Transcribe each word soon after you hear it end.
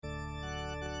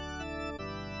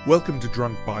Welcome to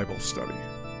Drunk Bible Study.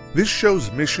 This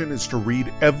show's mission is to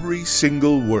read every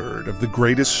single word of the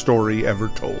greatest story ever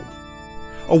told.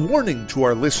 A warning to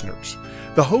our listeners,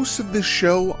 the hosts of this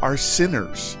show are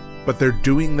sinners, but they're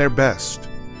doing their best.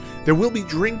 There will be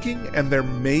drinking and there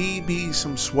may be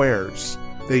some swears.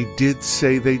 They did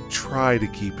say they'd try to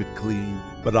keep it clean,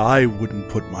 but I wouldn't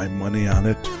put my money on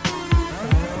it.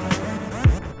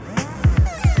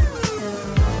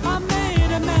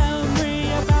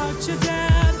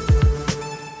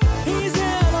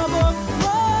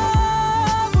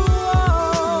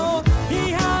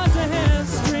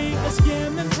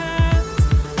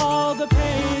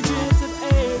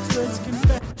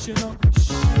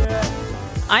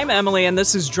 I'm Emily, and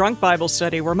this is Drunk Bible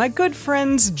Study, where my good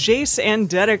friends Jace and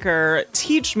Dedeker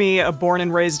teach me, a born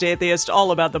and raised atheist,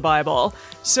 all about the Bible.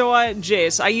 So,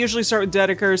 Jace, I usually start with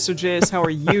Dedeker, so Jace, how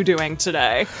are you doing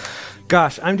today?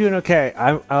 Gosh, I'm doing okay.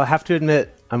 I'll have to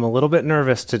admit, I'm a little bit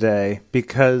nervous today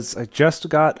because I just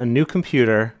got a new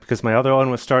computer because my other one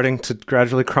was starting to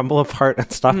gradually crumble apart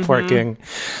and stop working.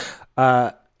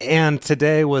 And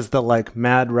today was the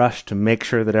mad rush to make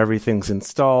sure that everything's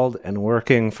installed and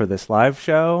working for this live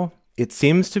show. It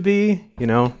seems to be,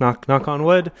 knock on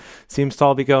wood, seems to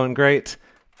all be going great.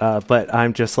 But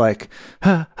I'm just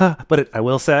but I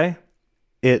will say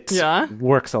it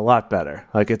works a lot better.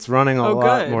 It's running a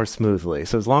lot more smoothly.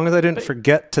 So as long as I didn't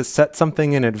forget to set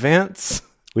something in advance,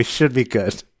 we should be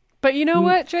good. But you know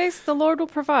what, Jace? The Lord will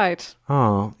provide.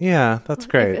 Oh, yeah, that's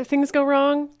great. If things go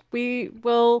wrong, we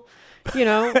will...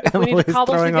 if we need to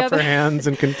cobble throwing together. Up her hands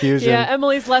in confusion. Yeah,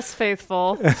 Emily's less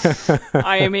faithful.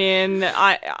 I mean,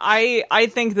 I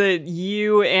think that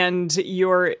you and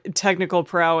your technical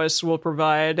prowess will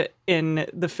provide in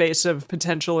the face of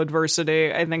potential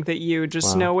adversity. I think that you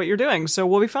just know what you're doing, so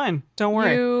we'll be fine. Don't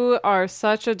worry. You are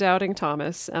such a doubting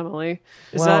Thomas, Emily.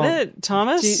 Is that it,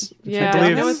 Thomas?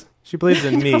 She believes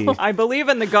in me. I believe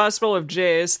in the gospel of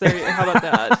Jace. How about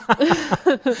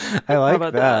that? I like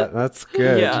that. That's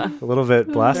good. Yeah. A little bit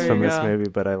blasphemous maybe,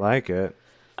 but I like it.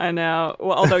 I know.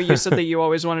 Well, although you said that you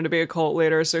always wanted to be a cult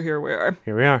leader, so here we are.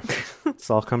 Here we are. It's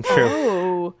all come true.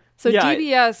 Oh. So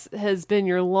DBS has been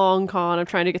your long con of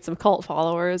trying to get some cult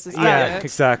followers. Is that it?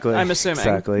 Exactly. I'm assuming.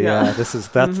 Exactly. Yeah. That's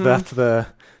the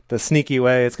sneaky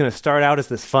way. It's going to start out as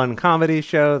this fun comedy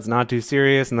show. It's not too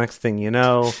serious. Next thing you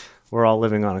know, we're all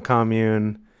living on a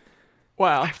commune.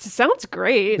 Wow. It sounds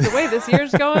great. The way this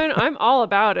year's going, I'm all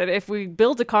about it. If we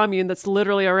build a commune that's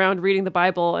literally around reading the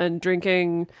Bible and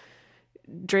drinking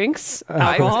drinks,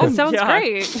 it sounds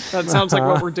great. That sounds like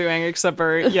what we're doing, except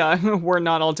for, we're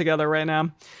not all together right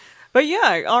now. But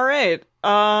all right.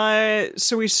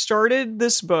 So we started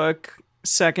this book,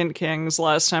 2 Kings,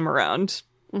 last time around.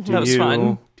 Mm-hmm. That was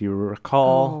fun. Do you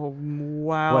recall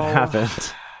what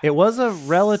happened? It was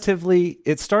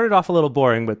it started off a little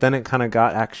boring, but then it kind of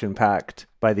got action-packed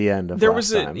by the end of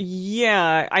last time.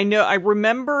 I know. I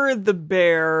remember the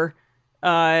bears.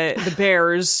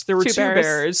 There were two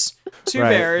bears. Two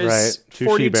bears. Right.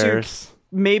 42 she-bears.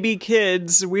 Maybe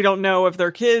kids. We don't know if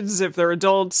they're kids, if they're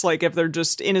adults, if they're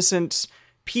just innocent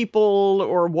people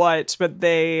or what, but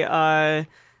they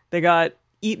got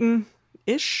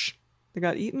eaten-ish. They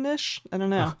got eaten-ish? I don't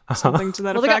know. Something to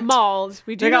that effect. They got mauled.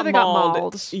 We do know they got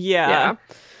mauled. Yeah.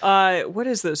 What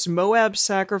is this? Moab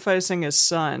sacrificing his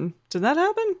son. Did that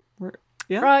happen?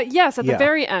 Yes, at the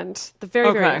very end. The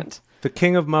very end. The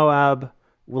king of Moab,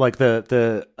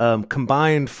 the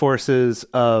combined forces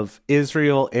of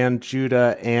Israel and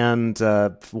Judah and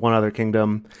one other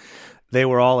kingdom, they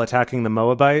were all attacking the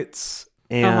Moabites.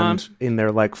 And in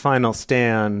their final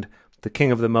stand, the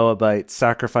king of the Moabites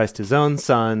sacrificed his own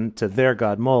son to their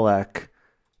god Molech.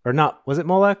 Or not, was it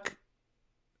Molech?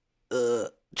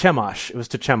 Chemosh. It was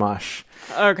to Chemosh.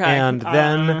 Okay. And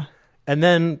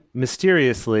then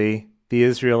mysteriously, the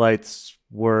Israelites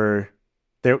were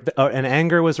there, and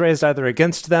anger was raised either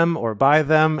against them or by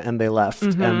them, and they left.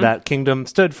 Mm-hmm. And that kingdom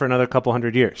stood for another couple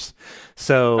hundred years.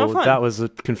 So that was a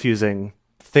confusing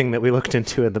thing that we looked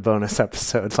into in the bonus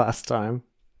episode last time.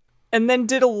 And then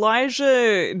did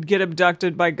Elijah get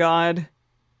abducted by God?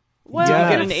 Well,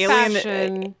 did he get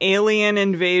an alien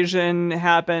invasion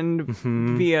happened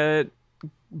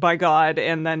by God,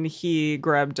 and then he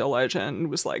grabbed Elijah and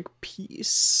was like,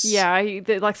 peace. Yeah,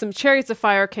 some chariots of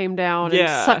fire came down and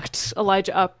sucked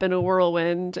Elijah up in a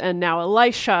whirlwind, and now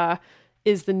Elisha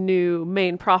is the new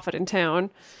main prophet in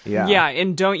town. Yeah,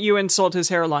 and don't you insult his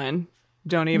hairline.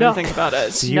 Don't even think about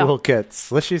it. You will get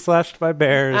slashed by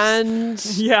bears. And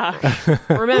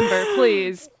remember,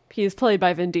 please, he is played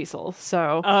by Vin Diesel.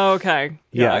 So okay,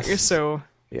 so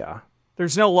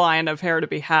there's no line of hair to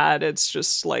be had. It's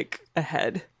just a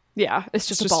head. Yeah, it's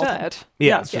just a bald head.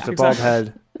 Yeah, it's just a bald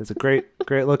head. It's a great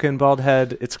looking bald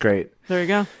head. It's great. There you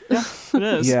go. Yeah, it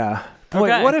is. Yeah. Boy,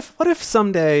 Okay. what if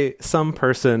someday some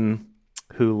person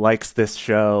who likes this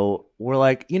show were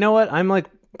like, you know what? I'm like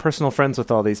personal friends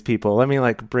with all these people. Let me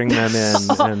like bring them in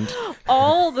and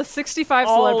All the 65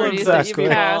 All celebrities of that those you've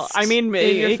people. cast. I mean,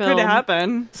 in your it could film.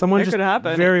 happen. someone it just could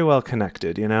happen. very well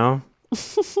connected, you know?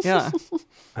 Yeah.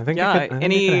 I think Yeah. it could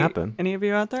happen. Any of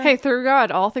you out there? Hey, through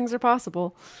God, all things are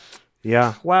possible.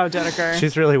 Yeah. Wow, Dedeker.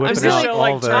 She's really I'm whipping still out all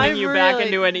like the... turning you back really-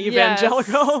 into an yes.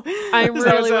 evangelical. I'm Is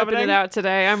that what's really whipping happening? it out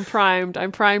today. I'm primed.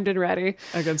 I'm primed and ready.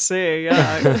 I can see.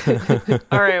 Yeah.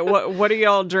 All right. What are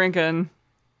y'all drinking?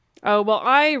 Oh, well,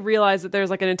 I realized that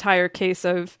there's like an entire case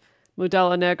of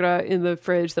Modelo Negra in the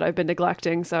fridge that I've been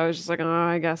neglecting. So I was just like, oh,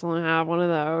 I guess I'm going to have one of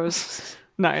those.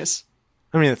 Nice.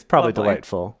 I mean, it's probably Lovely.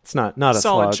 delightful. It's not a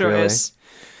Solid slog, choice.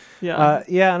 Yeah. really.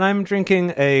 Yeah, and I'm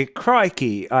drinking a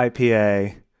Crikey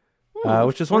IPA,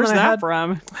 which is one Where's that I that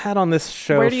from? had on this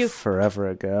show Where do you- forever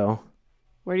ago.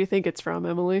 Where do you think it's from,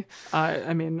 Emily?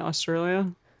 I mean,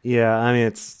 Australia. Yeah, I mean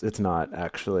it's not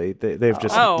actually. They've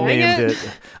just Oh. named Dang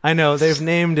it. I know they've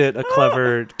named it a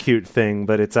clever, cute thing,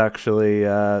 but it's actually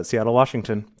Seattle,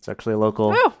 Washington. It's actually a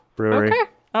local Oh, brewery. okay.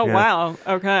 Oh, Yeah. wow.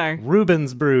 Okay.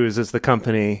 Reuben's Brews is the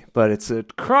company, but it's a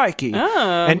Crikey,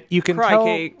 Oh, and you can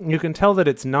crikey. tell that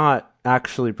it's not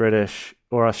actually British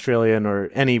or Australian or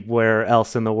anywhere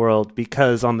else in the world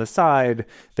because on the side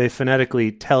they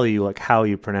phonetically tell you like how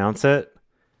you pronounce it.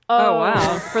 Oh,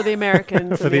 wow. For the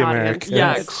Americans. For in the audience. Americans.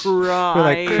 Yeah, Yes.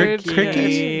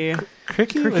 crikey.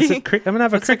 Cricky? Is it I'm gonna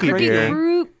have a What's a cricky cricky?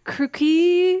 beer.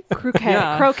 Croquet.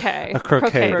 Yeah. Croquet. A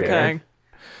croquet beer. Okay.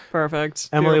 Perfect.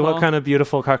 Emily, Beautiful. what kind of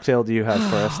beautiful cocktail do you have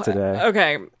for us today?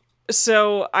 Okay.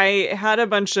 So I had a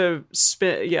bunch of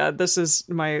this is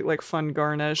my like fun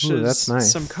garnish. Ooh, is that's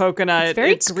nice. Some coconut.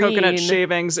 It's very coconut green.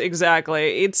 shavings.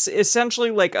 Exactly. It's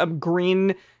essentially like a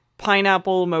green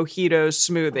pineapple mojito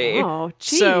smoothie. Oh,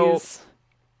 So jeez.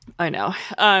 I know.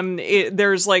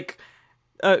 There's like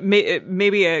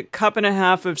maybe a cup and a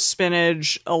half of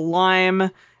spinach, a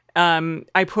lime.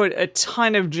 I put a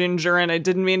ton of ginger in. I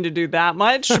didn't mean to do that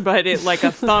much, but it like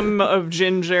a thumb of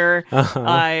ginger.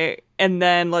 And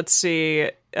then let's see,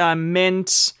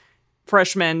 mint,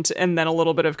 fresh mint, and then a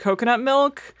little bit of coconut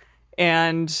milk.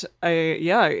 And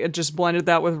I just blended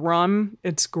that with rum.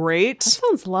 It's great. That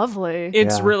sounds lovely.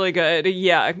 It's Yeah. really good.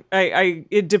 Yeah.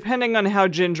 It depending on how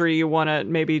gingery you want to,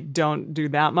 maybe don't do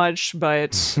that much,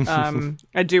 but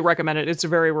I do recommend it. It's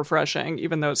very refreshing,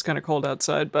 even though it's kind of cold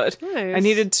outside. But Nice. I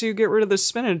needed to get rid of the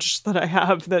spinach that I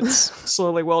have that's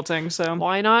slowly wilting. So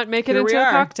Why not make it Here we into a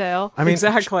are. cocktail? I mean,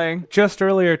 exactly. just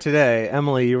earlier today,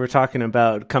 Emily, you were talking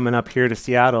about coming up here to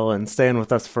Seattle and staying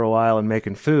with us for a while and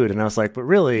making food, and I was like, but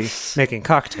really making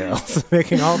cocktails,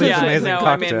 making all these amazing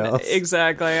cocktails. I mean,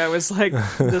 exactly. I was like,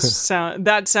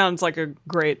 that sounds like a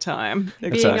great time.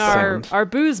 Being our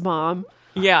excellent. booze mom.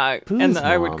 Yeah, and Booze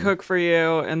I would mom. cook for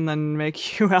you and then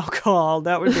make you alcohol.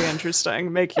 That would be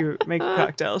interesting. make you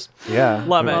cocktails. Yeah,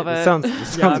 Love I mean, it. Love it.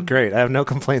 Sounds Yeah. great. I have no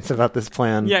complaints about this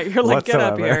plan. Yeah, you're like, get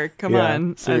up whatsoever. here. Come Yeah,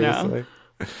 on. I know. seriously.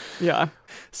 Yeah.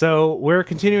 So we're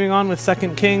continuing on with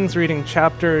 2 Kings, reading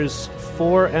chapters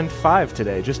 4 and 5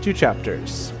 today, just 2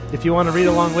 chapters. If you want to read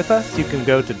along with us, you can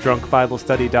go to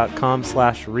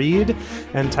drunkbiblestudy.com/read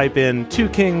and type in 2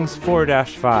 Kings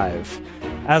 4-5.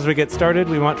 As we get started,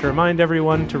 we want to remind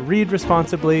everyone to read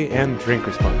responsibly and drink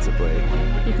responsibly.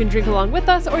 You can drink along with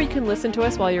us, or you can listen to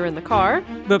us while you're in the car.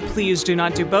 But please do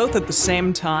not do both at the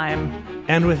same time.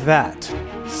 And with that,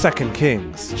 2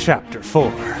 Kings chapter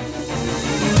 4.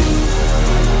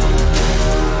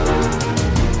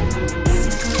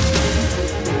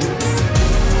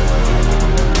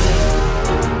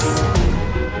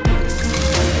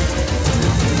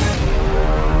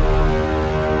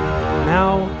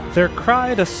 Now there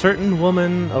cried a certain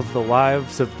woman of the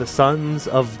wives of the sons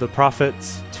of the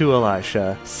prophets to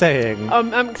Elisha, saying,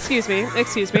 Excuse me.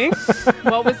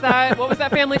 What was that? What was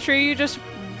that family tree you just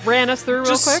ran us through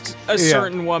real quick? Just a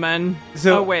certain woman.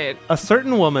 So- oh, wait. a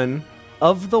certain woman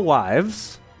of the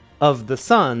wives of the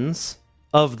sons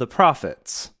of the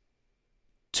prophets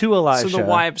to Elisha So the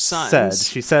wives' sons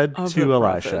she said of to the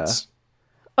Elisha. prophets.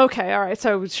 Okay, all right.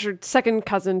 So it's your second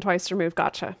cousin twice removed.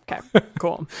 Gotcha. Okay.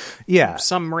 Cool. Yeah.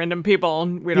 Some random people.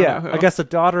 We don't know who. I guess a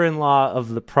daughter-in-law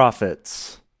of the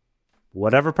prophets.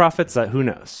 Whatever prophets, who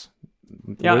knows?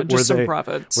 Yeah, Were just some they-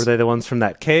 prophets. Were they the ones from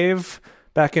that cave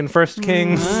back in 1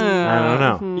 Kings? I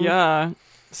don't know. Yeah.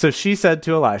 So she said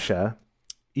to Elisha,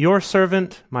 "Your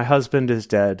servant, my husband, is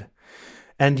dead,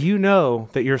 and you know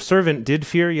that your servant did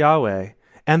fear Yahweh,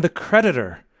 and the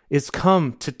creditor is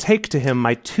come to take to him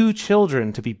my 2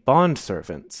 children to be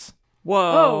bondservants."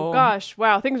 Whoa. Oh gosh,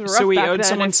 wow, things were rough So he back owed then.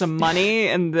 someone some money,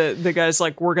 and the guy's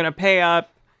like, we're going to pay up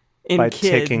in By kids.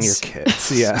 taking your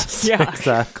kids. Yes. Yeah.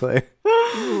 Exactly.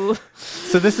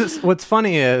 So this is what's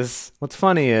funny is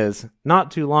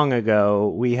not too long ago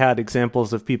we had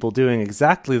examples of people doing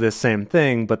exactly the same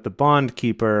thing, but the bond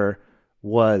keeper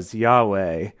was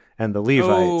Yahweh and the Levites,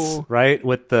 Oh. right?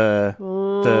 With the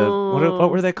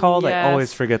what were they called? I Yes.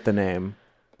 always forget the name.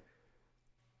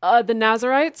 The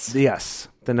Nazarites. Yes,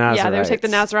 the Nazarites. Yeah, they would take the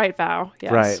Nazarite vow.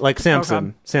 Yes. Right, like Samson.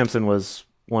 Okay. Samson was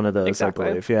one of those, Exactly. I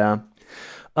believe. Yeah.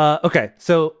 Okay,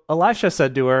 so Elisha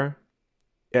said to her,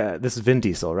 this is Vin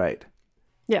Diesel, right?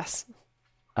 Yes.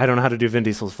 I don't know how to do Vin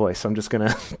Diesel's voice, so I'm just going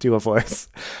to do a voice.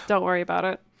 Don't worry about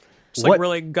it. It's like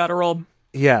really guttural.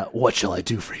 Yeah, what shall I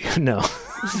do for you? No.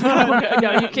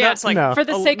 No, you can't. That's like, No. For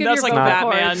the sake of that's your like vocal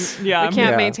Batman. cords, Yeah. we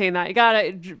can't Yeah. maintain that. You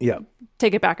gotta Yeah.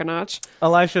 take it back a notch.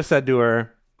 Elisha said to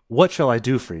her, what shall I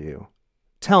do for you?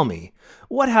 Tell me,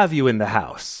 what have you in the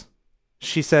house?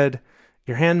 She said,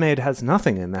 your handmaid has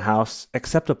nothing in the house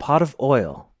except a pot of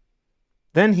oil.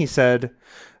 Then he said,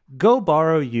 go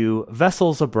borrow you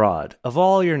vessels abroad of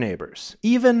all your neighbors,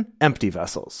 even empty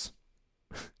vessels.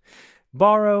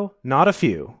 Borrow not a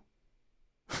few.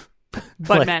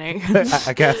 But Like- many.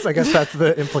 I guess that's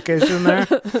the implication there.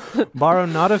 Borrow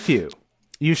not a few.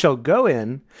 You shall go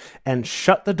in and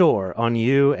shut the door on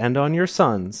you and on your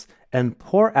sons, and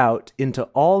pour out into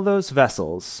all those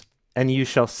vessels, and you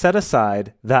shall set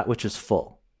aside that which is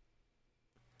full.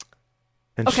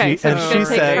 And Okay, so she's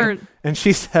gonna take her- and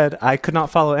she said, I could not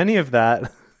follow any of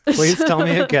that. Please tell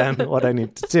me again what I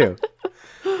need to do.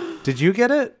 Did you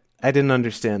get it? I didn't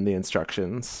understand the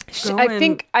instructions. Go I in-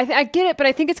 think I get it, but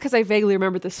I think it's because I vaguely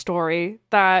remember the story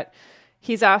that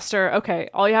he's asked her, okay,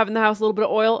 all you have in the house, a little bit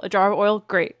of oil, a jar of oil,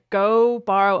 great. Go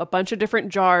borrow a bunch of different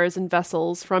jars and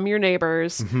vessels from your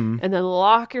neighbors, and then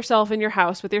lock yourself in your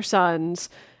house with your sons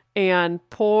and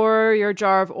pour your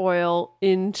jar of oil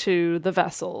into the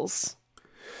vessels.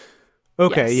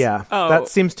 Okay, Yes. yeah. Oh, that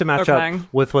seems to match okay. up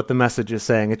with what the message is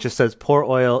saying. It just says pour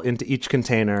oil into each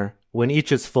container. When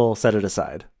each is full, set it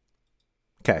aside.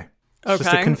 Okay. It's just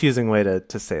a Okay. confusing way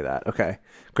to say that. Okay,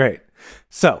 great.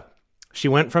 So she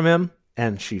went from him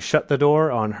and she shut the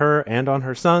door on her and on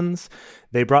her sons.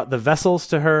 They brought the vessels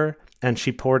to her and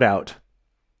she poured out.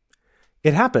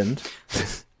 It happened.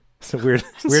 It's a weird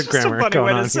It's grammar just a funny going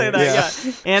way on to say here. that.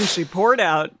 Yeah. And she poured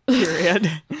out. Period.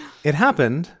 It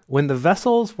happened when the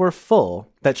vessels were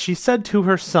full that she said to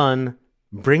her son,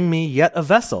 bring me yet a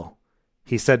vessel.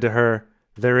 He said to her,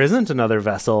 there isn't another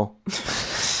vessel.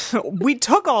 We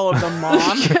took all of them,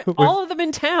 Mom. All of them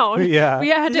in town. Yeah. We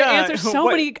had to Yeah, answer so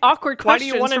what- many awkward why do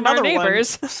you questions want from our another one?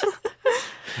 neighbors.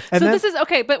 And So then- this is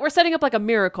okay, but we're setting up like a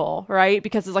miracle, right?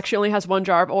 Because it's like she only has one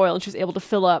jar of oil and she's able to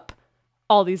fill up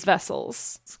all these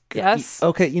vessels. Yes.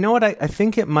 Okay, you know what? I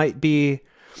think it might be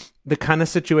the kind of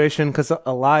situation because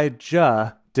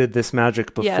Elijah did this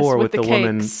magic before Yes, with with the the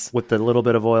woman cakes. with the little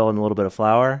bit of oil and a little bit of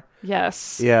flour.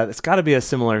 Yes. Yeah, it's got to be a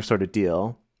similar sort of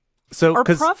deal. So, Are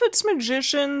 'cause- prophets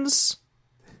magicians?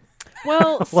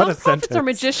 Well, What some a prophets sentence. are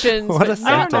magicians, What a but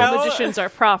not sentence. all magicians are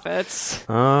prophets.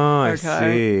 oh, I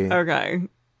Okay. see. Okay.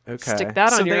 Okay. Stick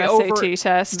that So on your they SAT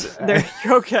test. They're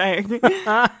okay.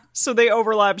 So they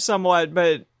overlap somewhat,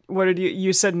 but what did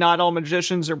you said not all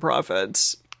magicians are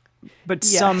prophets, but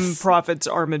some Yes. prophets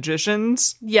are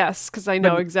magicians. Yes, because I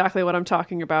know exactly what I'm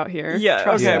talking about here. Yeah,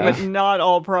 Trust okay, me. but not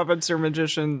all prophets are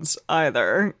magicians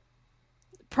either.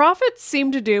 Prophets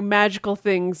seem to do magical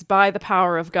things by the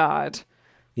power of God.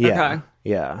 Yeah. Okay.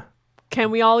 Yeah. Can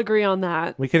we all agree on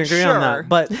that? We can agree on Sure.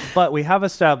 that. But we have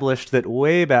established that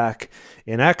way back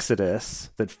in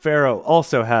Exodus that Pharaoh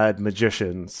also had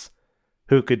magicians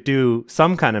who could do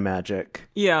some kind of magic,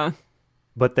 Yeah.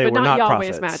 but they But were not not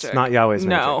Yahweh's prophets. magic. Not Yahweh's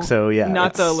No. magic. So yeah.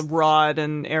 Not the it's- rod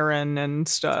and Aaron and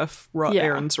stuff. Yeah.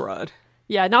 Aaron's rod.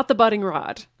 Yeah, not the budding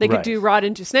rod. They could Right. do rod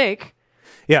into snake.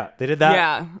 Yeah, they did that.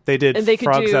 Yeah. They did And they could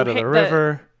frogs do out of the the-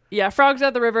 river. Yeah, frogs out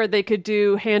of the river. They could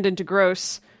do hand into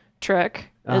gross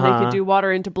trick, and they Uh-huh. could do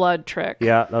water into blood trick.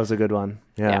 Yeah, that was a good one.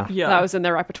 Yeah. Yeah. That was in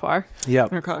their repertoire.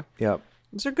 Yep. Okay. Yep.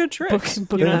 Those are good tricks.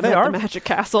 Booking Yeah, them they at are. the magic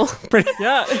castle.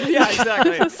 Yeah,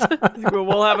 exactly.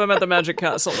 We'll have them at the Magic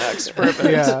Castle next. Perfect.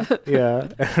 Yeah. Yeah.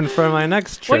 And for my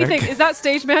next trick, What do you think? Is that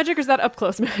stage magic or is that up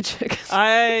close magic?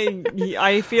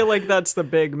 I feel like that's the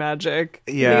big magic.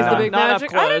 Yeah. Is the big Not up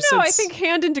magic? I don't close, know. I it's- think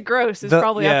hand into gross is The-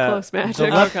 probably yeah, up close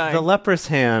magic. Okay. The leprous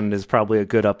hand is probably a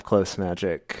good up close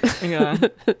magic. Yeah.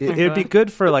 It'd be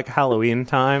good for like Halloween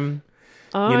time.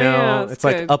 Oh, You know, yeah, that's it's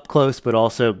like good. up close, but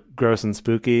also gross and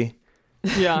spooky.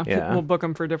 Yeah. Yeah. We'll book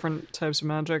them for different types of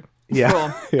magic. Yeah.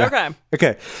 Cool. Yeah. Okay.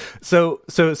 Okay. So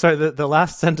sorry, the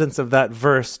last sentence of that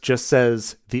verse just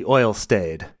says the oil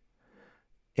stayed.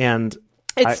 And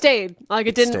It stayed. Like,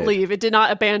 it didn't stayed. leave. It did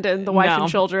not abandon the wife No. and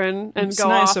children and It's go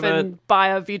nice off of and buy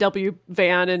a VW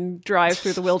van and drive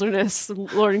through the wilderness,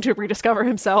 learning to rediscover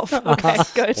himself. Okay,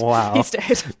 good. Wow. He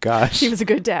stayed. gosh. He was a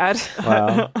good dad.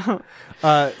 Wow.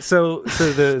 So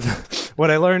the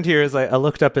what I learned here is I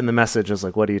looked up in the message. I was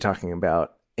like, what are you talking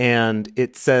about? And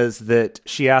it says that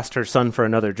she asked her son for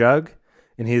another jug,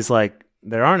 and he's like,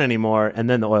 there aren't any more, and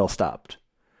then the oil stopped.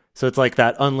 So it's like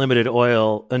that unlimited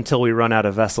oil until we run out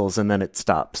of vessels, and then it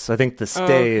stops. I think the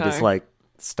stayed is Okay. like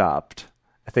stopped.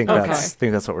 I think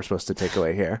that's what we're supposed to take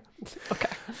away here.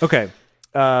 Okay.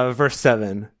 Verse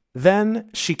 7. Then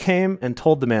she came and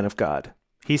told the man of God.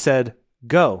 He said,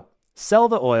 "Go, sell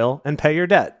the oil and pay your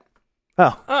debt."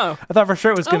 Oh. I thought for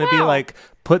sure it was going to be wow. like,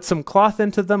 put some cloth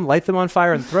into them, light them on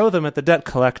fire, and throw them at the debt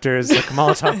collectors like a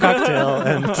Molotov cocktail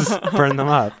and just burn them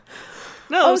up.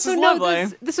 No, this is lovely.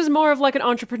 This was more of like an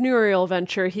entrepreneurial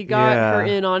venture. He got Yeah. her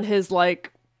in on his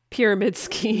like pyramid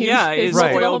scheme. Yeah, his his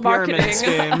Right. oil oil pyramid marketing.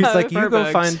 scheme. He's like, you go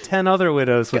Perfect. find 10 other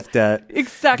widows with debt.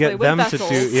 Exactly. Get with them vessels.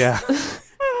 to do, yeah.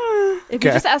 If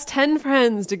you just ask 10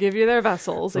 friends to give you their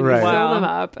vessels and Right. you fill Wow. them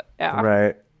up, yeah,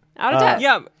 Right. out of debt.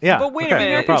 Yeah, Yeah, but wait okay, a no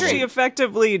minute. problem. She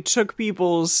effectively took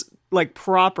people's like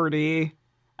property.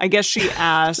 I guess she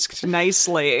asked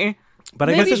nicely. But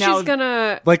I Maybe guess it's she's now,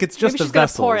 gonna like, it's just maybe the she's gonna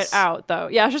vessels. pour it out though.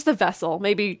 Yeah, it's just the vessel.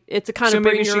 Maybe it's a kind So of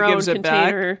maybe bring she your own gives it back?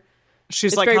 container.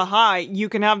 She's It's like, very- haha, you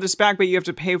can have this back, but you have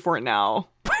to pay for it now.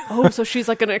 Oh, so she's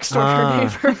like gonna extort her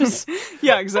neighbors.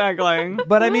 Yeah, exactly.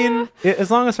 But I mean, as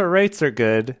long as her rates are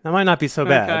good, that might not be so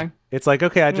bad. Okay. It's like,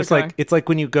 okay, I just Okay. like, it's like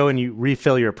when you go and you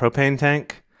refill your propane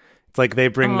tank. It's like they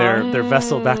bring their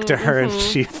vessel back to her and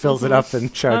she fills it up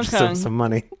and charges Okay. them some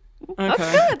money.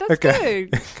 Okay. That's Okay.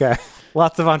 good. Okay.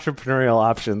 Lots of entrepreneurial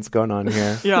options going on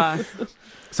here. Yeah.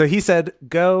 So he said,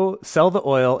 go sell the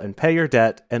oil and pay your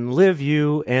debt and live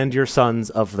you and your sons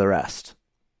of the rest.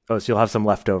 Oh, so you'll have some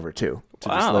left over too to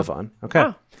just Wow. live on. Okay.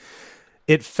 Wow.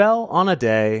 It fell on a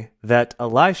day that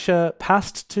Elisha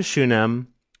passed to Shunem,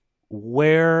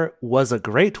 where was a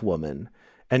great woman,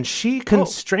 and she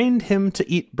constrained him to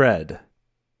eat bread.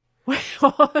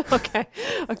 Okay,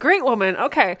 a great woman.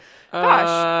 Okay,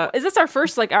 gosh, is this our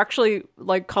first like actually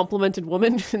like complimented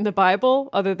woman in the Bible,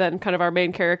 other than kind of our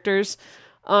main characters?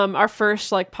 Our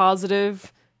first like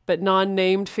positive but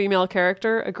non-named female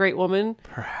character, a great woman.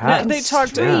 Perhaps. They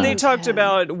talked Yeah. they talked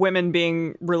about women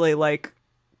being really like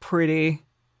pretty.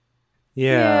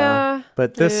 Yeah.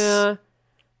 But this. Yeah.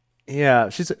 Yeah,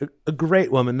 she's a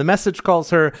great woman. The message calls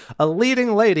her a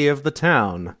leading lady of the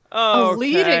town. Oh, A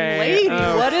leading lady.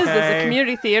 What is this? A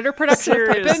community theater production of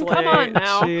Pippin? Come on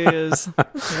now. Jeez.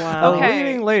 A Wow. Okay.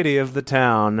 leading lady of the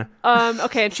town.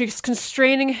 Okay, and she's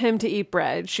constraining him to eat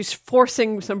bread. She's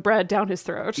forcing some bread down his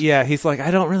throat. Yeah, he's like,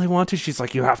 I don't really want to. She's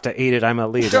like, you have to eat it. I'm a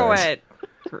leader. Do it.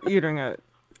 You're eating it.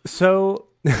 So,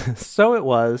 so it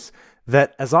was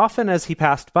that as often as he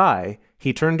passed by,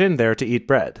 he turned in there to eat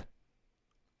bread.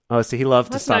 Oh, so he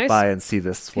loved That's to stop nice. by and see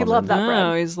this He woman. loved that bread.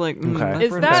 Oh, he's like, Okay. that Is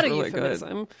bread that a really good.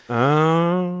 euphemism?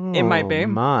 Oh, It might be.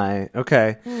 My.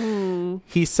 Okay.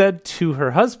 He said to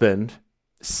her husband,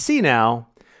 see now,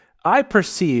 I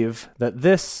perceive that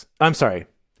this... I'm sorry.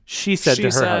 She said She to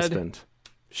her said. husband.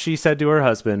 She said to her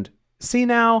husband, see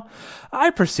now, I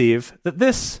perceive that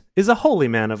this is a holy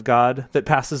man of God that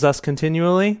passes us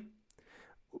continually.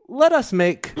 Let us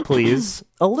make, please,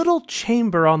 a little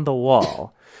chamber on the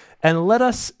wall, and let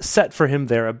us set for him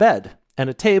there a bed, and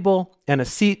a table, and a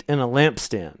seat, and a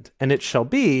lampstand. And it shall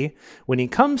be, when he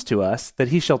comes to us, that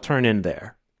he shall turn in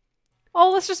there.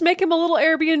 Oh, let's just make him a little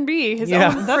Airbnb,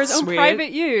 Yeah, for his that's own sweet.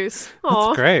 private use. Aw.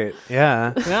 That's great.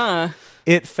 Yeah. Yeah.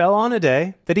 It fell on a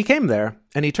day that he came there,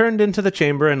 and he turned into the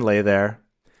chamber and lay there.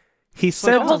 He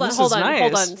said, Oh, Hold on, this hold is on, nice.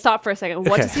 hold on. Stop for a second.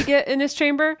 What Okay. does he get in his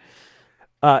chamber?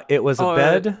 it was a Oh,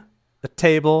 bed, a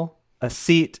table, a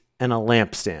seat, and a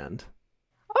lampstand.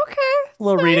 Okay. A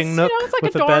little nice. reading nook It's like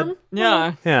with a a dorm. bed.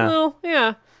 Yeah. Yeah. Well,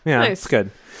 yeah. Yeah, Nice. it's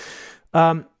good.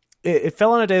 It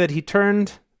fell on a day that he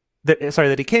turned,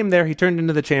 that he came there, he turned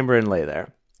into the chamber and lay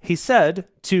there. He said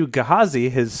to Gehazi,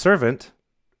 his servant,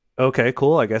 okay,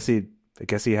 cool, I guess he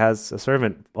has a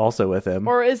servant also with him.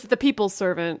 Or is it the people's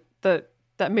servant that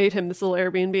made him this little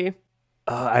Airbnb?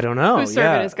 I don't know. Whose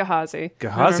servant yeah. is Gehazi?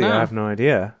 Gehazi, I don't I know. have no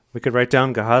idea. We could write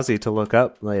down Gehazi to look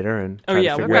up later and Oh try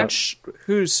yeah. to figure out.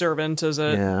 Whose servant is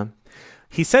it? Yeah.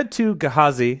 He said to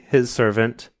Gehazi, his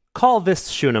servant, call this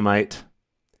Shunammite.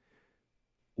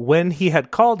 When he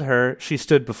had called her, she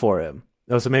stood before him.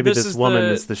 Oh, so maybe this is woman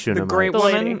the, is the Shunammite. The great The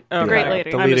woman. lady. Okay. Great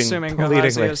lady. The I'm leading- assuming the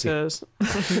leading Gehazi is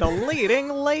his. The leading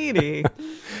lady.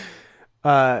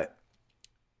 Yes.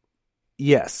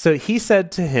 So he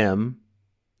said to him,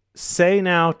 say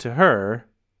now to her,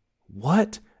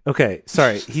 what? Okay,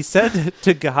 sorry. He said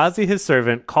to Gehazi his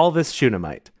servant, call this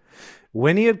Shunammite.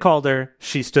 When he had called her,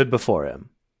 she stood before him.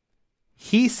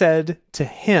 He said to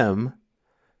him,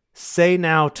 say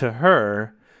now to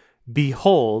her,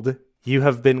 behold, you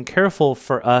have been careful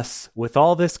for us with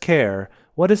all this care.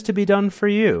 What is to be done for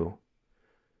you?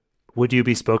 Would you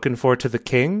be spoken for to the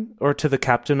king or to the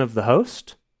captain of the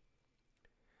host?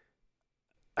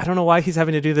 I don't know why he's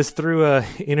having to do this through a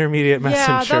intermediate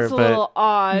messenger. Yeah, that's a little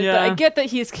odd. Yeah. But I get that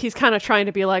he's kind of trying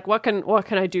to be like, what can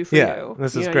I do for you?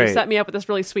 This is You great. You set me up with this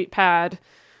really sweet pad.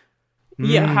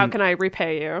 Yeah, how can I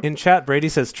repay you? In chat, Brady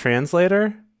says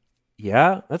translator.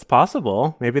 Yeah, that's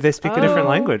possible. Maybe they speak a different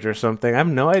language or something. I have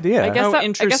no idea. I guess that would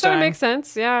interesting. make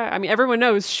sense. Yeah, I mean, everyone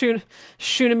knows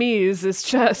Shunamese is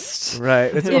just Right.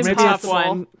 It's, or maybe Top it's,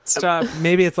 one stuff.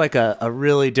 maybe it's like a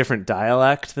really different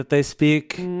dialect that they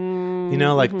speak. You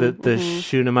know, like the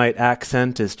Shunammite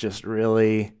accent is just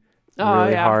really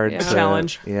hard. yeah. To,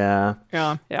 Challenge. Yeah.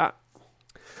 Yeah.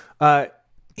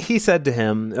 He said to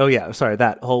him, oh yeah, sorry,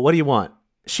 that whole, what do you want?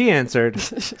 She answered,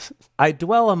 I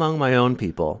dwell among my own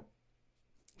people.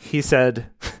 He said,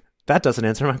 that doesn't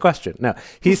answer my question. No,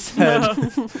 he said,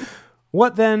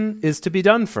 what then is to be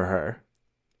done for her?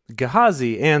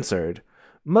 Gehazi answered,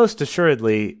 most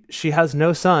assuredly, she has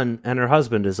no son and her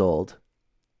husband is old.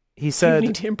 He you said,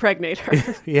 need to impregnate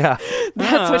her. yeah.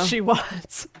 That's what she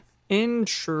wants.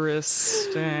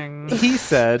 Interesting. He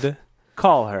said,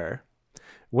 call her.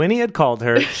 When he had called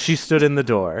her, she stood in the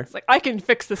door. It's like, I can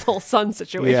fix this whole son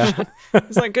situation. Yeah.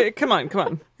 It's like, come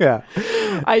on. Yeah.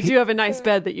 I do have a nice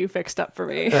bed that you fixed up for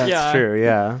me. That's Yeah. true.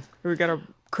 Yeah. We gotta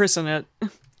christen it.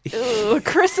 Ooh,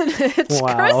 christen it.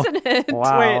 Wow. Christen it.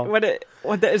 Wow.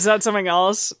 Wait, is that something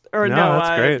else? Or No, no?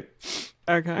 that's great.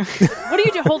 Okay. What do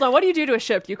you do? Hold on. What do you do to a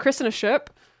ship? Do you christen a ship?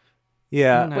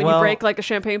 Yeah. When When well, you break like a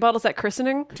champagne bottle, is that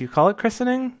christening? do you call it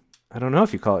christening? I don't know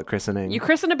if you call it christening. You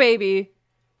christen a baby.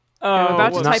 Oh, about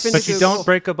to well, type into but you Google. don't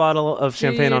break a bottle of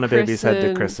champagne you on a baby's head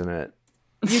to christen- christen it.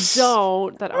 You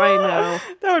don't, that I know.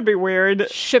 that would be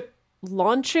weird. Ship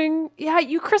launching? Yeah,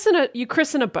 you christen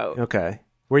a boat. Okay.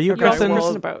 Were you You also christened,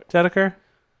 christen a boat. Dedeker?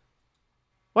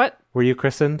 What? Were you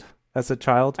christened as a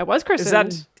child? I was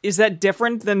christened. Is that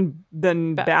different than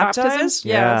Baptism? baptized?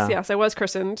 Yeah. Yes, I was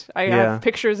christened. I Yeah. have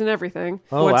pictures and everything.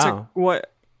 Oh, wow.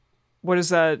 What is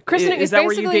that? Christening is is that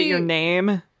where you get basically- your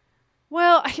name?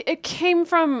 Well, it came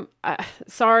from.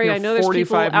 Sorry, You're I know there's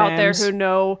people 45 out there names. who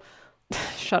know.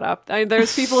 Shut up.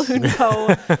 There's people who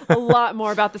know a lot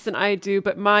more about this than I do,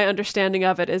 but my understanding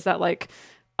of it is that, like,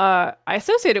 I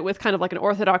associate it with kind of like an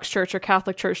Orthodox Church or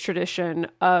Catholic Church tradition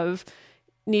of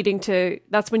needing to.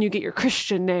 That's when you get your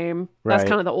Christian name. That's Right.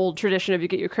 kind of the old tradition of you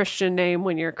get your Christian name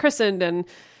when you're christened, and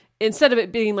instead of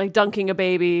it being like dunking a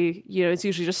baby, you know, it's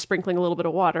usually just sprinkling a little bit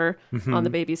of water on the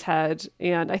baby's head.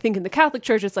 And I think in the Catholic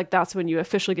Church, it's like that's when you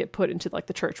officially get put into like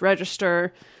the church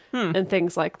register and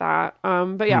things like that.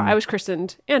 But yeah, I was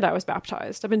christened and I was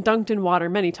baptized. I've been dunked in water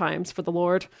many times for the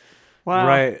Lord. Wow.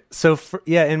 Right. So,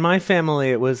 in my family,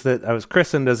 it was that I was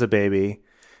christened as a baby,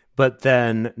 but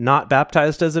then not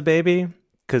baptized as a baby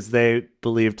because they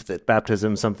believed that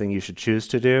baptism is something you should choose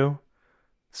to do.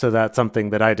 So that's something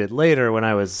that I did later when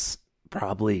I was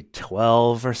probably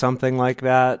 12 or something like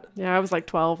that. Yeah, I was like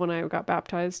 12 when I got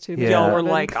baptized too. Yeah. Y'all were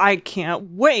like, I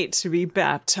can't wait to be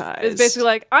baptized. It's basically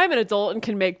like, I'm an adult and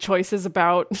can make choices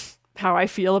about how I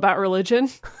feel about religion.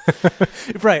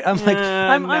 Right. I'm like,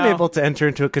 I'm no. able to enter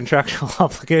into a contractual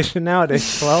obligation now at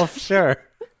age 12. Sure.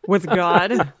 with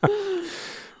God.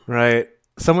 Right.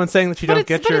 Someone's saying that you But don't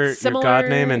it's- get but your it's God similar-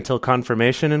 name until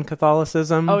confirmation in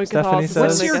Catholicism. Oh, in Stephanie Catholicism.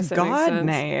 What's says. I your guess that makes God sense.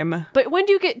 name? But when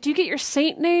do you get your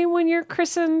saint name when you're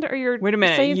christened or your Wait a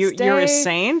minute. saint's You're a day?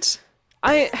 saint?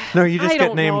 No, you just I get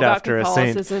don't know named about after a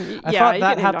saint. Catholicism. I Yeah, thought you that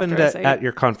get named happened after a saint. at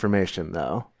your confirmation,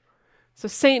 though. So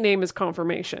saint name is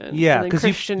confirmation. Yeah, and then because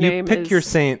Christian you name pick is your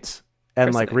saints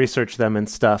and like christening. research them and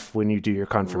stuff when you do your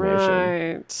confirmation.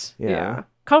 Right. Yeah.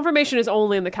 Confirmation is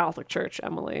only in the Catholic Church,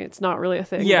 Emily. It's not really a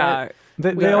thing. Yeah.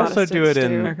 They We also do it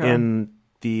Protestants in do. Okay. in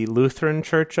the Lutheran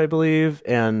Church, I believe,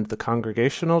 and the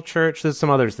Congregational Church. There's some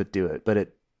others that do it, but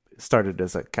it started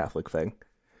as a Catholic thing.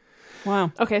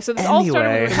 Wow. Okay, so this all started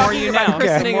Anyway. with More talking you about know.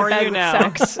 christening More and you bad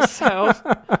know. sex. So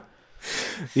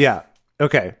Yeah.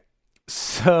 Okay.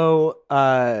 So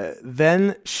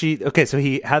then so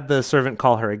he had the servant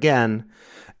call her again,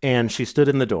 and she stood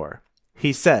in the door.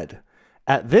 He said,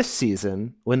 "At this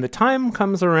season, when the time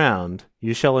comes around,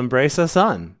 you shall embrace a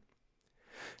son."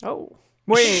 oh.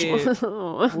 Wait.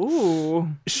 Ooh.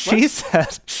 She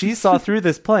said, she saw through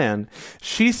this plan.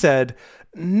 She said,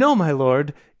 "No, my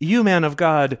lord, you man of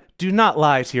God, do not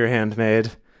lie to your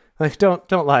handmaid. Like,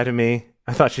 don't lie to me."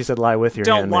 I thought she said lie with your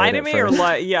Don't handmaid. lie to at me or first.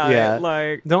 lie. Yeah,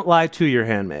 Yeah. Don't lie to your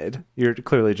handmaid. You're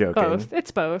clearly joking. Both.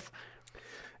 It's both.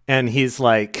 And he's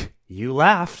like, "You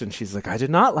laughed." And she's like, "I did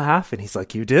not laugh." And he's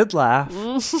like, "You did laugh."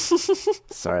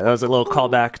 Sorry, that was a little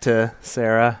callback to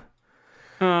Sarah.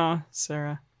 Oh,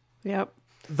 Sarah. Yep.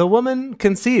 The woman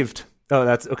conceived. Oh,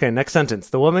 that's okay. Next sentence.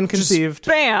 The woman conceived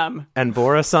Bam. and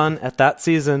bore a son at that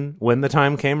season when the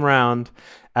time came round,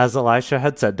 as Elisha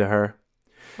had said to her.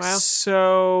 Wow.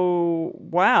 So,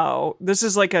 wow. This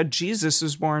is like a Jesus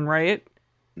was born, right?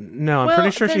 No, I'm Well,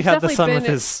 pretty sure she there's had the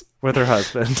definitely son with her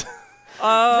husband.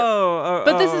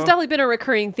 But this has definitely been a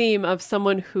recurring theme of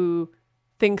someone who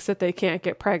thinks that they can't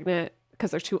get pregnant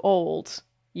because they're too old,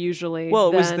 usually. Well,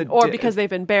 it was then- the or di- because they've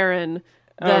been barren,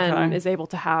 then Okay. is able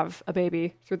to have a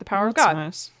baby through the power of That's God.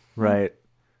 nice. Right.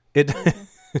 It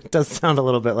it does sound a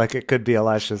little bit like it could be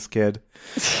Elisha's kid.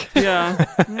 Yeah.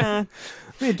 Yeah.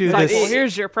 Let me do It's like, this well,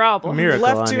 here's your problem. miracle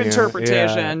Left on to you.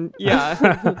 interpretation.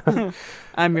 Yeah.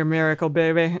 I'm your miracle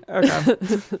baby. Okay.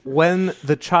 Yeah. When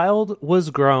the child was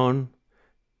grown,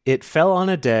 it fell on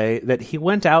a day that he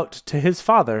went out to his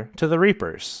father to the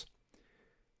reapers.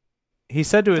 He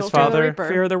said to his Don't fear the father, reaper.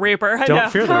 Fear the Reaper. I know.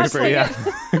 "Don't fear the I was reaper." like-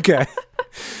 Yeah. Okay.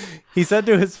 He said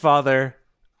to his father,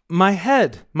 my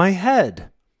head, my head."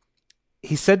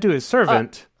 He said to his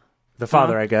servant, the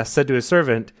father, I guess, said to his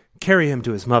servant, "Carry him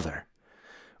to his mother."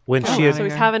 When she Oh, had So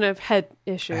he's having a head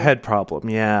issue. a head problem,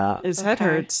 yeah. His head Okay.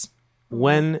 hurts.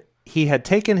 When he had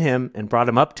taken him and brought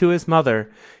him up to his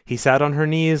mother, he sat on her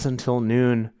knees until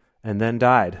noon and then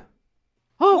died.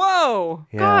 Oh, Whoa.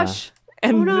 Yeah. gosh.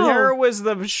 And Oh, no. there was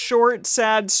the short,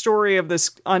 sad story of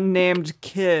this unnamed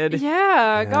kid.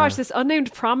 Yeah, gosh, this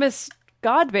unnamed promised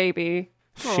God baby.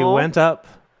 She Aw. went up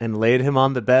and laid him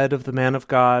on the bed of the man of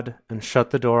God and shut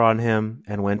the door on him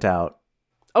and went out.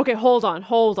 Okay, hold on.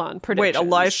 Wait, Predictions.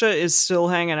 Elisha is still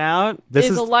hanging out? This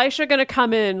is is Elisha going to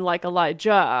come in like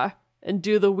Elijah and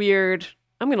do the weird,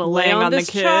 I'm going to lay Laying on on the this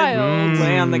kid. child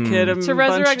Lay on the kid a to bunch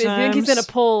resurrect? of I think he's times? going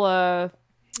to pull an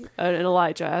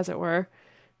Elijah, as it were.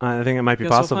 I think it might be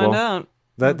Guess we'll possible. find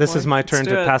out. This boy. is my Let's turn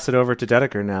do to it. pass it over to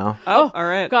Dedeker now. Oh, all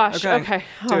right. Gosh, okay.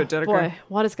 Do Oh, it, Dedeker. boy,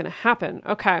 what is going to happen?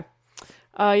 Okay.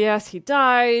 Yes, he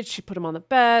died. She put him on the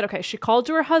bed. Okay, she called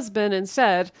to her husband and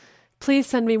said, "Please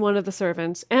send me one of the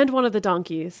servants and one of the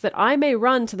donkeys, that I may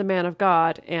run to the man of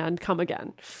God and come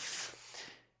again."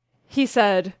 He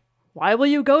said, "Why will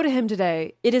you go to him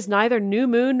today? It is neither new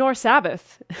moon nor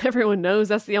Sabbath." Everyone knows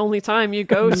that's the only time you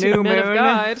go to the New man of moon.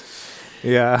 God.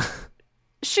 Yeah.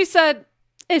 She said,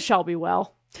 "It shall be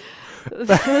well."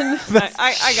 Then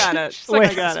I got it. she's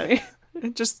like, I got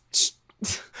it. Just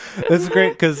This is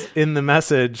great because in the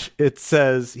message he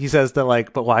says that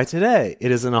like, "But why today?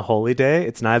 It isn't a holy day.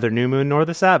 It's neither new moon nor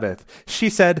the Sabbath." She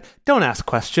said, "Don't ask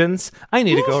questions. I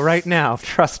need to go right now.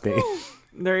 Trust me."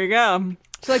 there you go.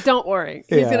 she's like, "Don't worry.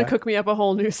 He's Yeah. going to cook me up a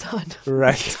whole new son."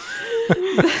 Right.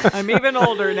 I'm even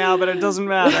older now, but it doesn't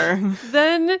matter.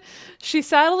 Then she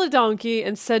saddled a donkey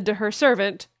and said to her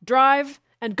servant, "Drive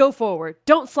and go forward.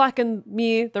 Don't slacken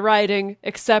me the riding,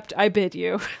 except I bid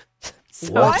you."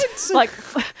 So, What? Like,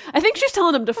 I think she's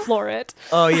telling him to floor it.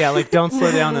 Oh yeah, like don't slow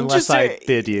down unless Just, I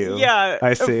bid you. Yeah,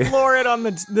 I see. Floor it on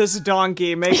this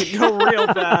donkey, make it go real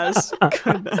fast.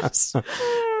 Goodness.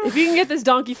 If you can get this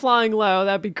donkey flying low,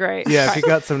 that'd be great. Yeah, if you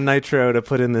got some nitro to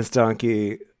put in this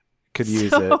donkey, could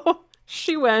use it. So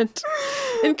she went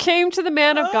and came to the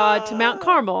man of God to Mount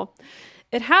Carmel.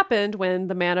 It happened when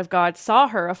the man of God saw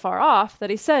her afar off that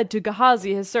he said to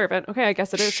Gehazi his servant, okay, I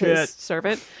guess it is Shit. his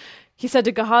servant. He said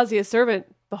to Gehazi his servant,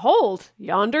 "Behold,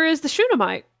 yonder is the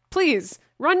Shunammite. Please,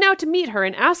 run now to meet her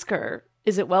and ask her,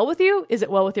 is it well with you? Is it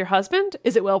well with your husband?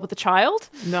 Is it well with the child?"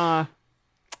 Nah.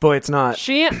 Boy, it's not.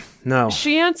 She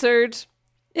answered,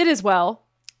 "It is well."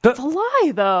 It's a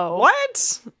lie, though.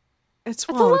 What? It's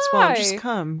a well. It's well. lie. Just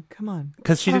come. Come on.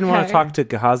 Because she didn't want Okay. to talk to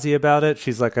Gehazi about it.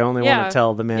 She's like, I only want to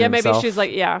tell the man Yeah, maybe himself. she's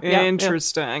like, yeah.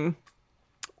 Interesting.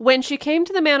 When she came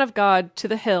to the man of God to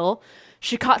the hill,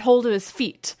 she caught hold of his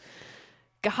feet.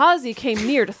 Gehazi came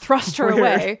near to thrust her Weird.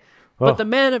 away, Oh. but the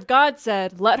man of God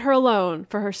said, "Let her alone,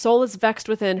 for her soul is vexed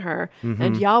within her,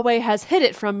 and Yahweh has hid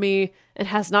it from me and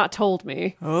has not told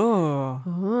me." Oh,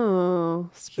 Oh,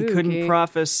 he spooky. couldn't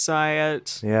prophesy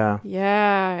it. Yeah.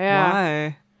 Yeah.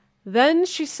 Why? Then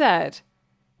she said,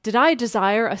 "Did I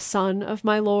desire a son of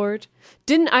my Lord?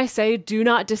 Didn't I say, 'Do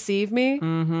not deceive me'?"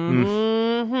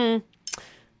 Mm-hmm.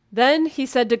 Then he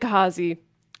said to Gehazi,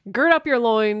 "Gird up your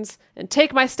loins and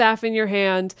take my staff in your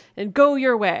hand and go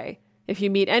your way. If you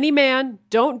meet any man,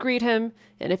 don't greet him,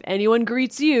 and if anyone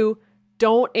greets you,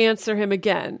 don't answer him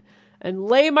again. and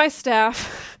lay my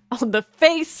staff on the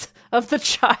face of the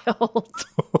child.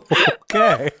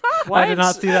 Okay. I did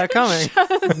not see that coming.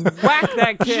 Whack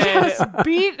that kid.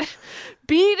 Just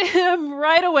beat him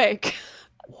right awake.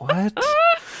 What?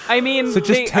 I mean, So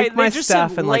just take my just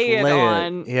staff said and, like, lay it.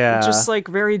 on. Yeah. Just like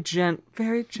very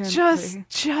gently. Just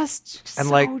And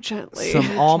so like gently.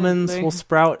 some almonds Gently. will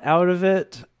sprout out of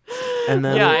it. And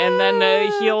then Yeah, and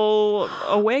then he'll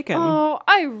awaken. Oh,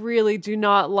 I really do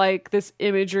not like this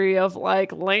imagery of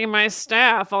like lay my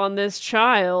staff on this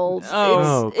child.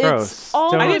 Oh. Oh, gross. It's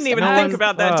almost Don't- I didn't even no think one-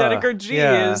 about that, Dedeker. Jeez.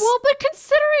 yeah. Well, but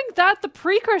considering that the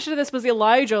precursor to this was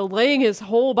Elijah laying his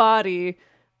whole body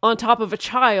on top of a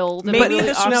child, and Maybe really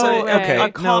this opposite was no, way. okay.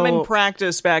 a common no.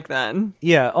 practice back then.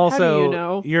 Yeah, also, you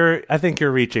know? I think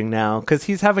you're reaching now, because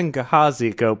he's having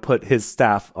Gehazi go put his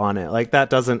staff on it. Like,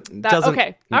 that doesn't,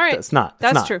 Okay, all right. It's not. It's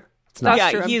That's not. true. It's not. That's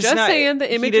Yeah, true. I'm he's just not- saying the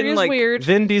he imagery didn't, is like- weird.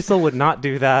 Vin Diesel would not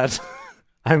do that.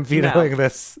 I'm vetoing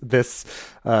this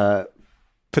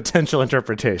potential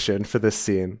interpretation for this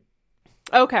scene.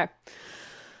 Okay.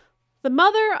 The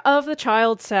mother of the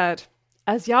child said,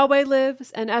 "As Yahweh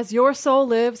lives, and as your soul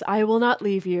lives, I will not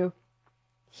leave you."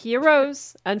 He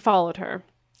arose and followed her.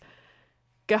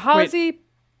 Gehazi,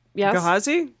 yes,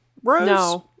 Gehazi? Rose?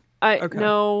 no, Okay.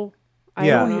 no, I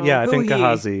Yeah, don't know. yeah, I Who think he?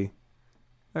 Gehazi.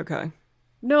 Okay.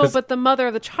 No, 'Cause- but the mother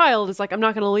of the child is like, "I'm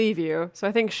not going to leave you." So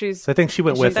I think she's. So I think she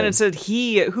went with Then him. it said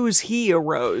who's he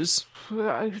arose?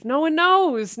 No one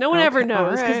knows. No one ever Okay,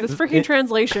 knows because alright. this freaking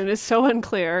translation is so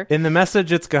unclear. In the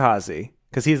message, it's Gehazi,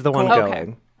 because he's the one Cool. going.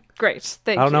 Okay. Great,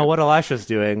 thank you. I don't know what Elisha's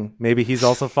doing. Maybe he's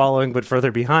also following, but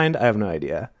further behind. I have no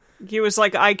idea. He was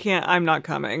like, I'm not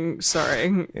coming.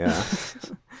 Sorry. Yeah.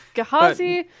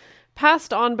 Gehazi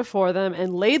passed on before them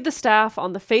and laid the staff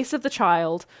on the face of the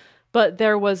child, but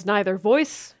there was neither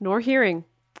voice nor hearing.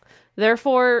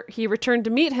 Therefore he returned to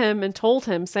meet him and told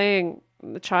him, saying,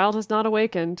 "The child has not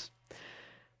awakened."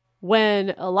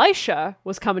 When Elisha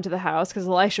was coming to the house, because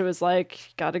Elisha was like,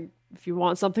 if you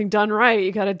want something done right,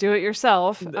 you gotta do it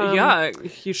yourself. Yeah,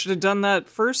 he should have done that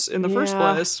in the first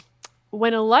yeah. place.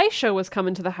 When Elisha was come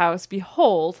into the house,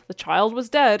 behold, the child was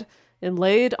dead and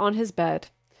laid on his bed.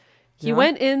 He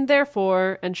went in,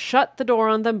 therefore, and shut the door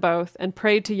on them both and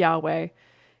prayed to Yahweh.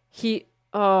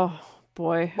 Oh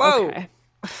boy. Whoa. Okay.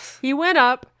 He went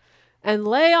up and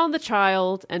lay on the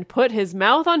child and put his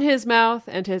mouth on his mouth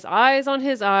and his eyes on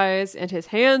his eyes and his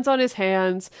hands on his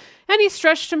hands. And he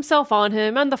stretched himself on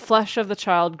him, and the flesh of the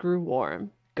child grew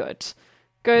warm. Good.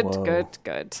 Whoa.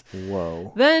 Good.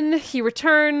 Whoa. Then he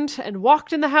returned and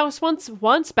walked in the house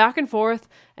once back and forth,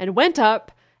 and went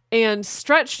up and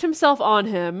stretched himself on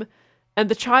him, and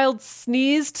the child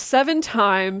sneezed 7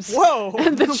 times. Whoa.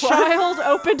 And the child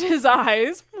opened his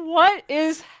eyes. What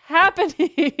is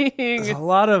happening? There's a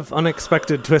lot of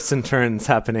unexpected twists and turns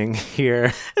happening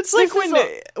here. It's like This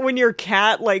is when your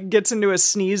cat like gets into a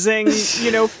sneezing,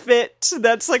 fit.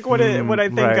 That's like what I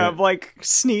think right. of. Like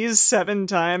sneeze 7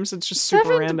 times. It's just super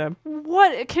 7 random.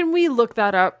 What? Can we look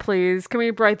that up, please? Can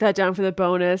we write that down for the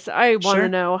bonus? I want to Sure.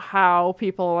 know how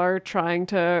people are trying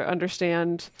to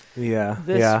understand Yeah.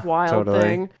 this yeah, wild totally.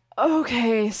 thing.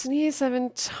 Okay, sneeze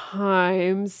 7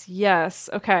 times. Yes.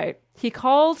 Okay. He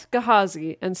called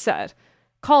Gehazi and said,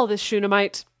 "Call this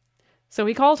Shunammite." So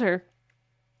he called her.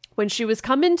 When she was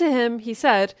come in to him, he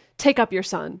said, "Take up your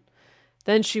son."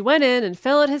 Then she went in and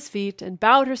fell at his feet and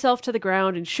bowed herself to the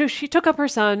ground, and she took up her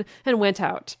son and went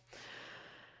out.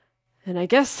 And I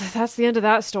guess that's the end of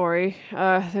that story.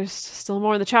 There's still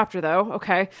more in the chapter, though.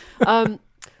 Okay.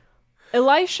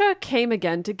 Elisha came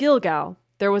again to Gilgal.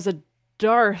 There was a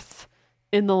dearth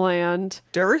in the land.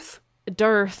 Dearth?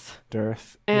 Dearth.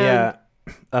 Dearth. And yeah.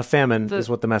 A famine is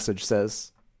what the message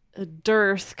says. A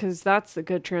dearth, because that's the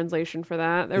good translation for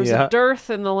that. There was Yeah. a dearth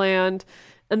in the land,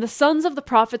 and the sons of the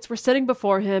prophets were sitting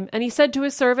before him, and he said to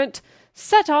his servant,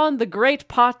 "Set on the great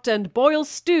pot and boil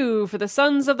stew for the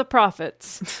sons of the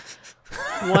prophets."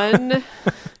 One,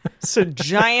 It's a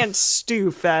giant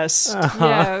stew fest.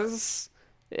 yes,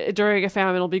 during a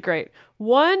famine will be great.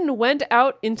 One went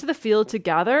out into the field to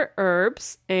gather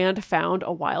herbs and found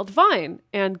a wild vine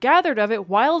and gathered of it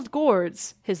wild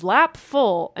gourds, his lap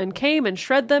full, and came and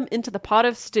shred them into the pot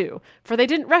of stew, for they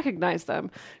didn't recognize them.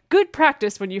 Good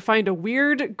practice when you find a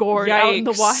weird gourd out in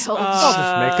the Yikes. wild I'll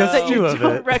just make a that you stew of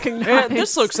don't it. recognize.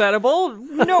 This looks edible.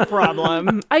 No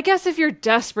problem. I guess if you're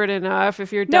desperate enough,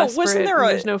 if you're No, desperate, wasn't there and a-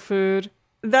 there's no food.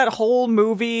 That whole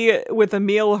movie with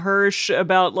Emil Hirsch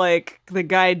about like the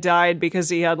guy died because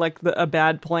he had like a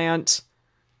bad plant.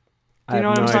 I You know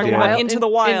have what I'm no talking idea. about? Into the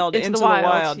Wild. Into the Into the Wild,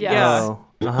 Wild. yes. Yeah. Oh.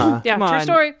 Uh-huh. Yeah, Come true on.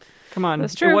 story. Come on.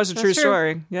 That's true. It was a true That's true.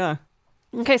 story. Yeah.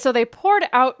 Okay, so they poured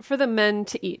out for the men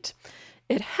to eat.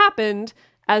 It happened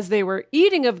as they were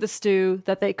eating of the stew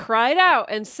that they cried out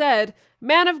and said,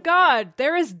 "Man of God,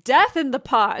 there is death in the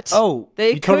pot." Oh,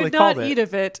 they you totally could not called it. eat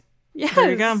of it. Yes.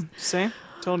 There you go. See?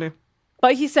 Told you.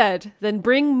 But he said, "Then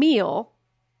bring meal."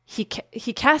 He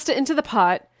cast it into the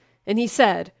pot, and he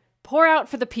said, "Pour out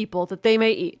for the people that they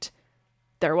may eat."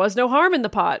 There was no harm in the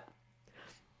pot.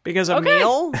 Because a Okay.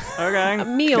 meal? Okay. A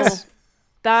meal.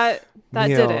 that Meal.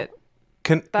 did it.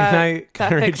 Can That- I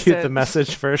that read fixed you it. the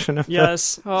message version of this?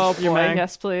 Yes. Oh You boy, may.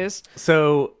 yes, please.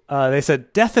 So they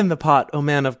said, "Death in the pot, O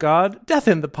man of God, death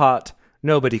in the pot."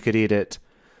 Nobody could eat it.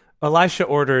 Elisha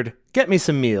ordered, "Get me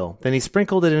some meal." Then he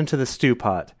sprinkled it into the stew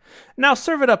pot. "Now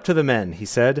serve it up to the men," he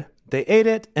said. They ate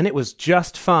it, and it was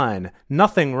just fine.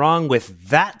 Nothing wrong with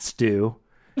that stew.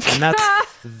 And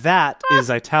that is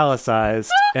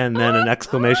italicized, and then an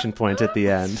exclamation point at the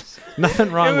end. Nothing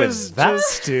wrong It was with that just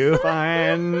stew.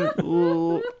 Fine. It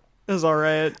was all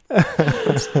right.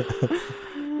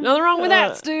 Nothing wrong with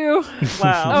that, Stu.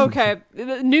 Wow. Okay,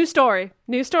 new story.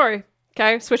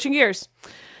 Okay, switching gears.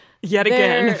 Yet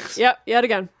again. Yet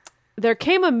again. There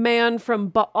came a man from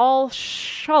Baal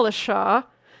Shalishah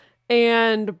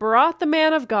and brought the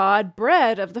man of God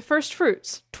bread of the first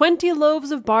fruits, 20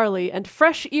 loaves of barley, and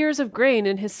fresh ears of grain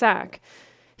in his sack.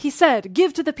 He said,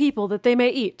 "Give to the people that they may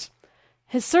eat."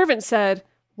 His servant said,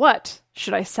 "What?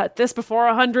 Should I set this before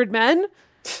 100 men?"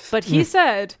 But he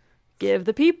said, "Give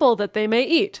the people that they may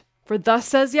eat. For thus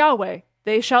says Yahweh,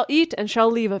 they shall eat and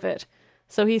shall leave of it."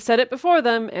 So he set it before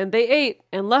them, and they ate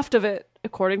and left of it,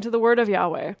 according to the word of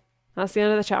Yahweh. That's the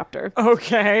end of the chapter.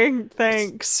 Okay.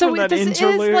 Thanks So for that this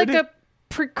interlude. is like a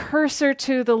precursor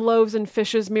to the loaves and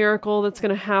fishes miracle that's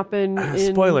going to happen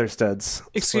in Spoilers, Duds.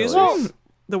 Excuse Spoilers. me?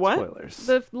 The what? Spoilers.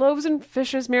 the loaves and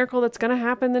fishes miracle that's going to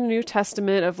happen in the New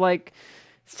Testament of like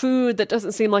food that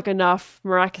doesn't seem like enough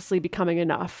miraculously becoming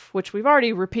enough, which we've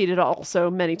already repeated also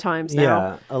many times now.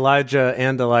 Yeah, Elijah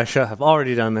and Elisha have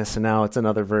already done this, and now it's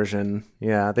another version.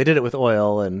 Yeah, they did it with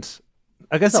oil, and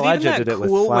I guess Is it even Elijah that did it with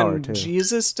cool flour when too.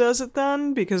 Jesus does it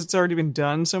then? Because it's already been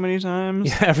done so many times.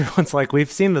 Yeah, everyone's like,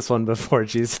 "We've seen this one before,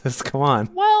 Jesus. Come on."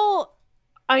 Well,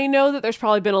 I know that there's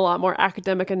probably been a lot more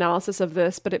academic analysis of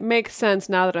this, but it makes sense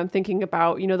now that I'm thinking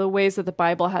about, the ways that the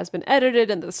Bible has been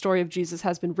edited and the story of Jesus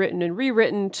has been written and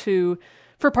rewritten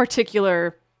for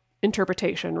particular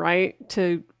interpretation, right?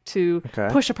 To Okay.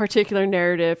 push a particular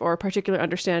narrative or a particular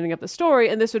understanding of the story.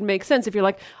 And this would make sense if you're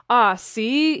like,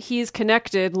 see, he's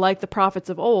connected like the prophets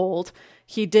of old.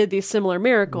 He did these similar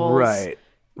miracles. Right.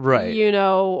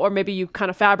 Or maybe you kind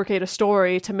of fabricate a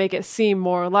story to make it seem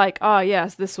more like,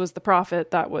 yes, this was the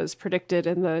prophet that was predicted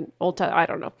in the Old Testament. I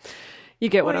don't know. You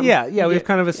get what I'm... Yeah, we've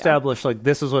kind of established like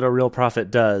this is what a real prophet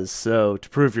does. So to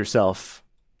prove yourself,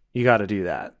 you got to do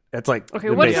that. It's like Okay,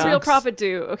 the what does a basics. real prophet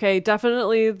do? Okay,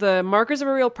 definitely the markers of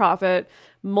a real prophet,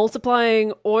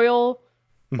 multiplying oil,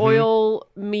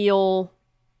 meal,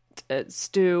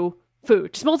 stew,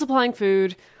 food. Just multiplying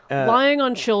food, lying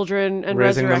on children and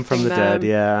raising them resurrecting from the dead?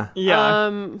 Yeah. Yeah.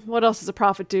 What else does a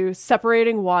prophet do?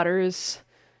 Separating waters,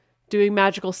 doing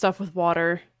magical stuff with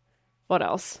water. What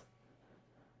else?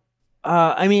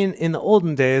 I mean, in the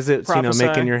olden days, it's Prophesy.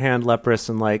 making your hand leprous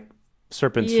and like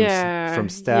serpents from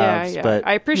stabs. Yeah. But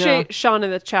I appreciate Sean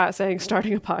in the chat saying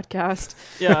starting a podcast.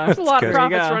 Yeah. There's a lot good. of There you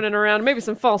prophets go. running around, maybe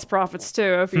some false prophets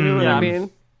too, if you know what Yeah. I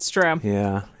mean. It's true.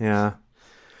 yeah.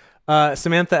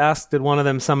 Samantha asked, "Did one of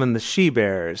them summon the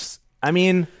she-bears?" I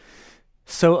mean,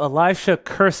 so Elisha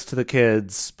cursed the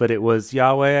kids, but it was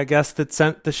Yahweh, I guess, that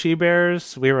sent the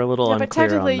she-bears. We were a little Yeah, unclear but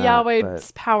technically on that,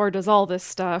 Yahweh's power does all this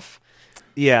stuff.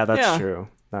 Yeah, that's Yeah. true.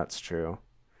 That's true.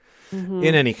 Mm-hmm.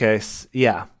 In any case,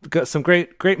 yeah, got some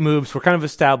great moves. We're kind of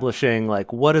establishing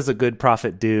like what does a good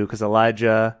prophet do? Because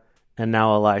Elijah and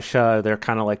now Elisha, they're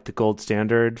kind of like the gold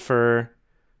standard for,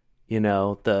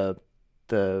 the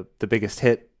biggest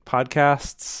hit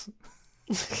podcasts.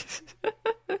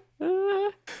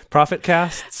 Prophet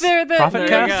casts. They're the, prophet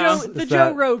there you casts? go. the Is Joe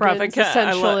that- Rogans, Prophet cat.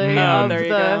 essentially, Oh, of there you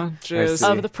the go. Jeez.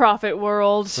 I of the prophet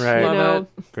world. Right. Love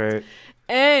it. Great.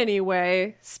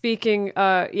 Anyway, speaking,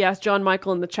 yes, John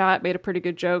Michael in the chat made a pretty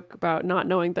good joke about not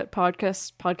knowing that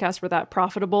podcasts were that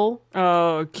profitable.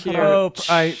 Oh, cute. Oh,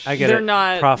 I get They're it.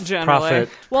 not generally. Prophet.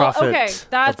 Well, prophet okay,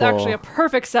 that's actually a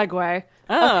perfect segue.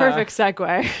 A perfect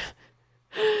segue.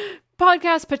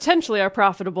 Podcasts potentially are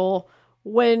profitable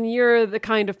when you're the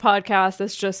kind of podcast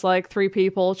that's just like three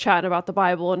people chatting about the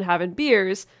Bible and having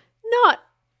beers. Not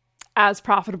as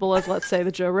profitable as, let's say,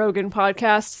 the Joe Rogan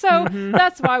podcast. So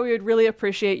that's why we would really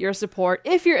appreciate your support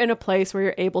if you're in a place where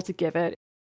you're able to give it.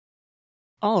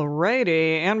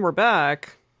 Alrighty, and we're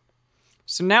back.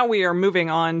 So now we are moving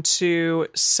on to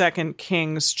 2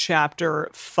 Kings chapter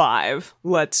 5.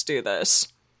 Let's do this.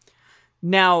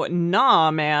 Now,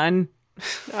 man.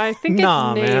 I think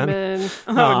Nah, it's man. Naaman.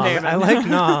 Nah, Naaman. I like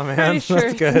nah, man. Pretty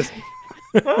sure That's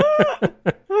good.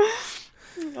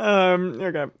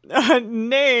 Okay.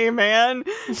 Nay, man.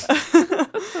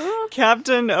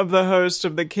 Captain of the host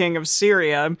of the king of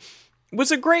Syria,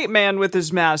 was a great man with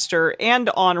his master and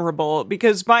honorable,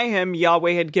 because by him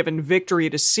Yahweh had given victory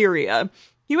to Syria.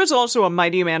 He was also a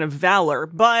mighty man of valor,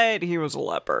 but he was a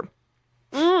leper.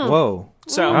 Whoa.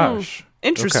 So Gosh.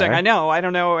 interesting. Okay. I know. I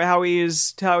don't know how he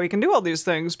can do all these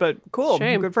things, but cool.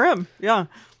 Shame. Good for him. Yeah.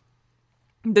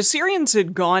 The Syrians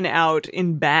had gone out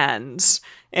in bands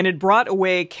and had brought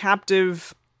away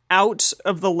captive out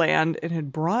of the land of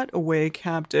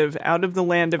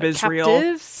Israel.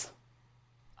 Captives?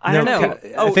 I don't No, know.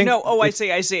 I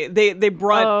think I see. They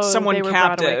brought someone they were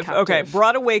brought away captive. captive. Okay,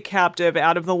 brought away captive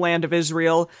out of the land of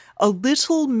Israel, a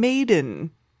little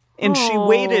maiden, and she Oh.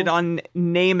 waited on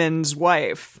Naaman's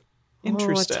wife. Oh,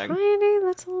 Interesting. a tiny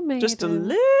little maiden. Just a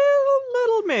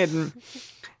little maiden.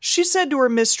 She said to her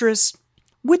mistress,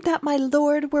 "Would that my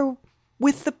lord were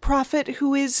with the prophet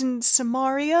who is in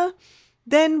Samaria?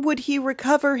 Then would he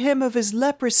recover him of his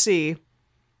leprosy."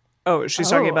 Oh, she's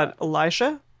talking about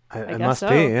Elisha? It guess must so.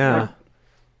 be, yeah.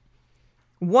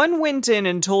 One went in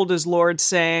and told his lord,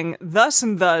 saying, "Thus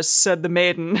and thus said the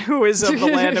maiden who is of the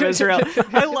land of Israel."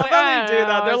 I love how they do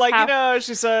that. They're like,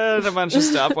 she said a bunch of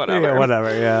stuff, whatever. Yeah,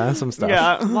 whatever. Yeah, some stuff.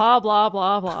 Yeah, Blah, blah,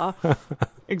 blah, blah.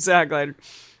 exactly.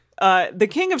 The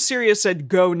king of Syria said,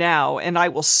 "Go now, and I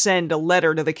will send a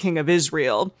letter to the king of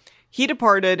Israel." He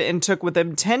departed and took with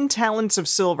him 10 talents of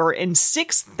silver and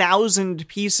 6,000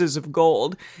 pieces of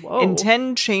gold and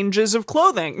 10 changes of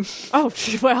clothing. Oh,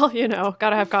 well,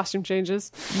 gotta have costume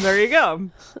changes. There you go.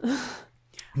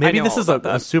 Maybe know this all is about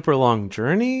a that. super long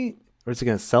journey? Or is he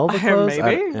going to sell the clothes?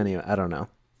 Maybe. Anyway, I don't know.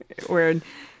 Weird.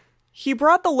 He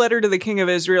brought the letter to the king of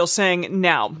Israel, saying,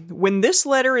 "Now, when this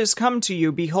letter is come to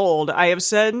you, behold, I have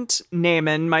sent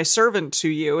Naaman, my servant, to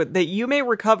you, that you may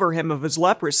recover him of his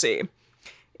leprosy."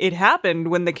 It happened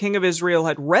when the king of Israel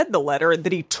had read the letter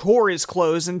that he tore his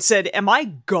clothes and said, "Am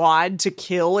I God to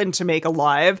kill and to make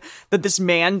alive, that this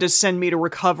man does send me to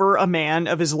recover a man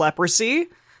of his leprosy?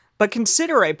 But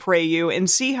consider, I pray you, and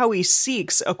see how he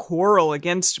seeks a quarrel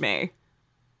against me."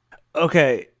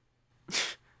 Okay.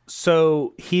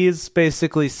 So he's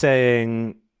basically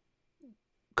saying,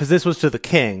 because this was to the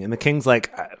king, and the king's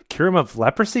like, "Cure him of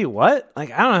leprosy? What? Like,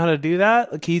 I don't know how to do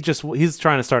that." Like, he's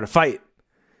trying to start a fight.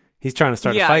 He's trying to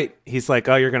start a fight. He's like,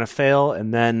 "Oh, you're going to fail."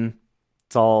 And then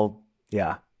it's all,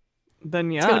 yeah.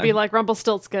 Then, yeah. It's gonna be like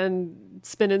Rumpelstiltskin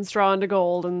spinning straw into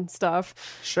gold and stuff.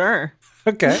 Sure.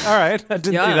 Okay. All right. I didn't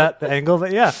see that angle,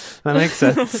 but yeah, that makes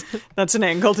sense. That's an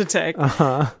angle to take.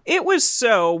 Uh-huh. It was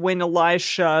so when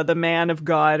Elisha, the man of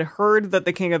God, heard that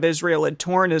the king of Israel had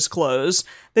torn his clothes,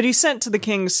 that he sent to the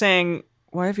king saying,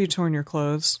 "Why have you torn your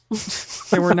clothes?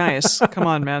 They were nice. Come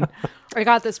on, man." I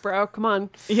got this, bro. Come on.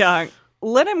 Yeah.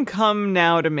 "Let him come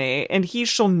now to me, and he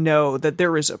shall know that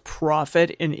there is a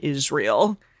prophet in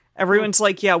Israel." Everyone's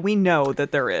like, "Yeah, we know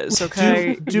that there is,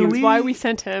 okay?" That's why we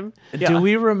sent him. Yeah. Do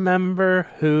we remember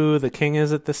who the king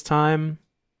is at this time?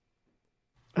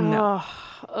 No.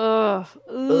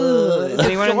 Is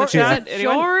Anyone in the chat?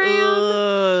 Anyone?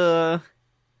 Joram?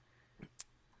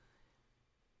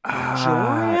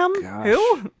 Joram? gosh.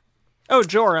 Who? Oh,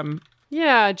 Joram.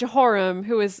 Yeah, Jehoram,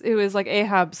 who is like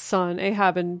Ahab's son,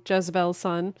 Ahab and Jezebel's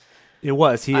son. It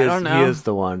was. He don't is. know. He is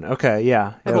the one. Okay.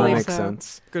 Yeah. That believe makes so.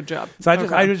 sense. Good job. So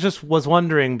I just was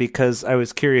wondering because I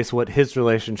was curious what his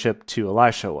relationship to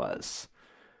Elisha was,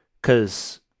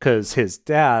 because his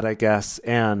dad, I guess,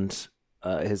 and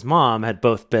his mom had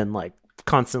both been like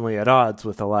constantly at odds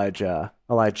with Elijah.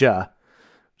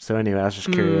 So anyway, I was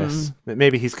just curious.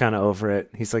 Maybe he's kind of over it.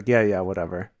 He's like, yeah,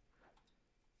 whatever.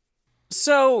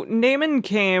 So Naaman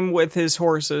came with his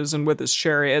horses and with his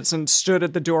chariots and stood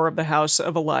at the door of the house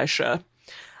of Elisha.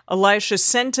 Elisha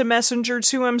sent a messenger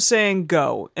to him, saying,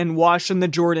 "Go and wash in the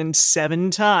Jordan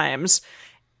 7 times,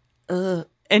 and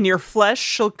your flesh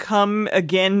shall come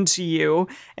again to you,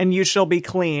 and you shall be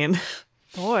clean."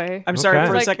 Boy. I'm sorry, Okay.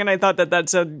 for a Like- second I thought that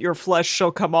said your flesh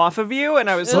shall come off of you, and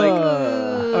I was like,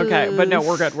 okay, but no,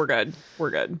 we're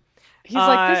good. He's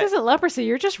like, this isn't leprosy.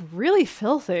 You're just really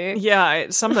filthy. Yeah,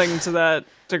 something to that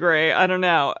degree. I don't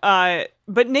know.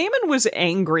 But Naaman was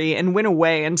angry and went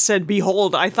away and said,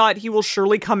 "Behold, I thought he will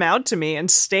surely come out to me and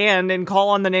stand and call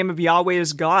on the name of Yahweh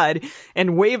his God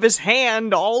and wave his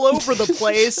hand all over the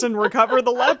place and recover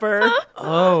the leper."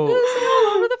 Oh, All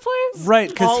over the place. right.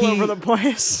 Because All over the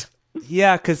place.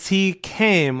 Yeah, because he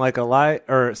came like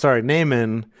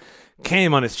Naaman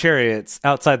came on his chariots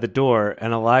outside the door,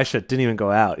 and Elisha didn't even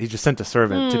go out. He just sent a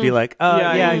servant to be like,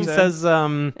 Yeah, he he did. says, I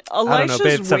don't know, Elisha's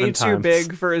bathe way 7 too times.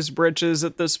 big for his britches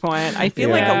at this point. I feel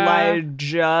like Yeah.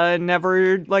 Elijah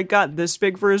never got this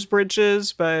big for his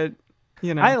britches, but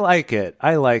I like it.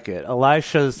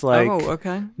 Elisha's like, oh,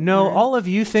 okay. no, all of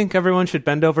you think everyone should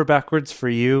bend over backwards for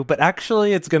you, but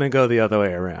actually it's going to go the other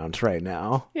way around right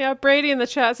now. Yeah, Brady in the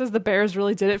chat says the Bears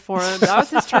really did it for him. That was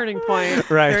his turning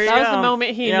point. Right. There you That was go. the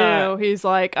moment he Yeah. knew. He's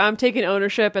like, I'm taking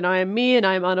ownership and I am me and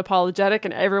I'm unapologetic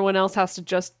and everyone else has to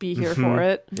just be here for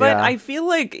it. But Yeah. I feel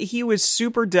like he was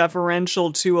super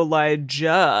deferential to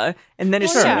Elijah, and then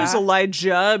as Sure. soon as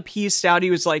Elijah pieced out,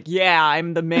 he was like, "Yeah,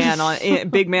 I'm the man on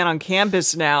big man on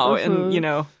campus now," and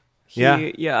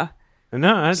Yeah.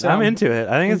 No, I'm into it.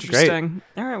 I think it's great. Interesting.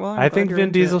 All right, well, I'm I glad think you're Vin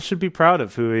into it. Diesel should be proud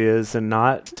of who he is and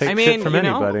not take I mean, shit from you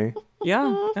know, anybody.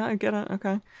 Yeah, I get it.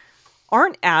 Okay.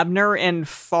 Aren't Abner and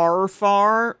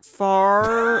Farpar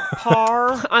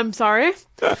I'm sorry.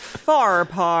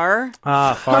 Farpar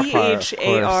Farpar,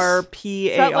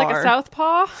 P-H-A-R-P-A-R? Is that like a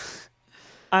southpaw?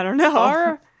 I don't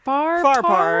know.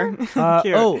 Farpar.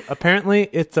 Cute. Apparently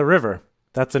it's a river.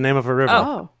 That's the name of a river.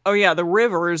 Oh. Oh yeah, the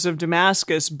rivers of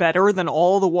Damascus better than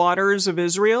all the waters of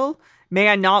Israel. May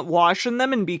I not wash in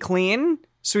them and be clean?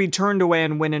 So he turned away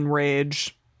and went in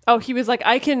rage. Oh, he was like,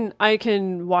 I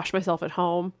can wash myself at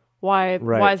home. Why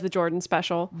is the Jordan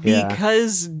special? Yeah.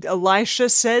 Because Elisha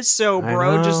says so,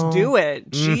 bro. know. Just do it.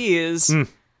 Jeez.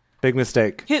 Big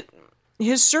mistake.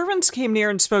 His servants came near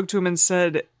and spoke to him and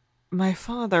said, "My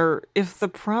father, if the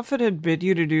prophet had bid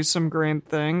you to do some great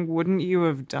thing, wouldn't you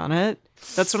have done it?"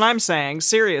 That's what I'm saying.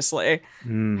 Seriously.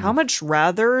 How much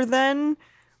rather, then,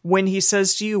 when he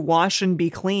says to you, "Wash and be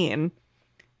clean"?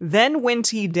 Then went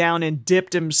he down and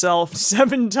dipped himself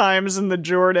 7 times in the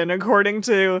Jordan, according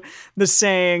to the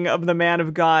saying of the man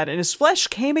of God. And his flesh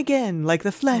came again like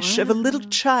the flesh of a little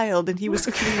child, and he was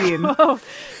clean.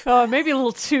 Oh, maybe a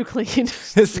little too clean.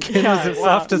 His skin Yeah, is as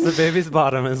wow. soft as a baby's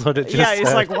bottom is what it just Yeah, he's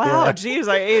said. like, wow, geez,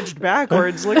 I aged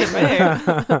backwards. Look at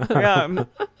me. Yeah.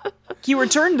 He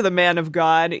returned to the man of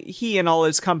God, he and all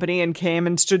his company, and came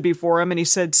and stood before him, and he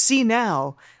said, "See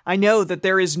now, I know that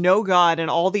there is no God in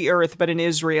all the earth but in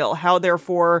Israel. How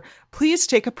therefore, please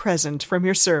take a present from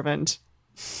your servant."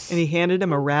 And he handed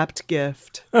him a wrapped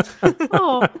gift.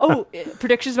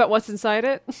 Predictions about what's inside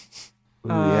it?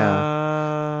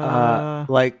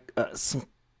 Some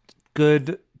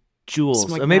good jewels.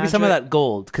 Some, like, Or maybe some of magic. that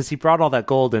gold, because he brought all that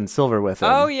gold and silver with him.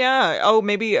 Oh, yeah. Oh,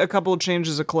 maybe a couple of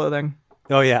changes of clothing.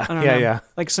 Oh, yeah. I don't Yeah, know. yeah.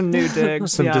 Like some new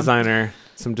digs. Some yeah.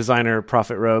 designer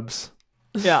prophet robes.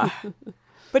 Yeah.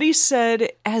 But he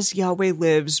said, "As Yahweh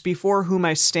lives, before whom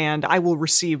I stand, I will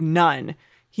receive none."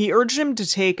 He urged him to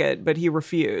take it, but he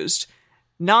refused.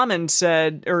 Naaman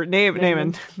said, or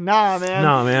Naaman, nah, man,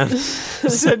 No, man.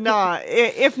 said, "Nah,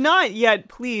 if not yet,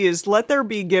 please let there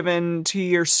be given to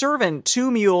your servant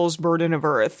 2 mules burden of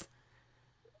earth."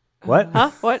 What?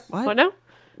 Huh? What now?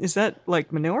 Is that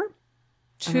like manure?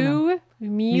 2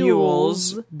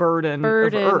 Mules burden of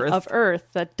earth. of earth.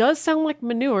 That does sound like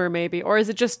manure, maybe. Or is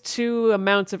it just 2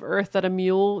 amounts of earth that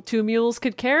 2 mules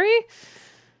could carry?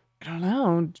 I don't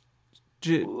know.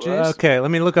 Jace? Okay, let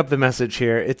me look up the message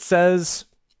here. It says,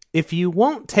 "If you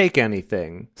won't take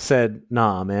anything," said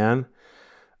Nah, man,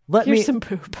 Here's some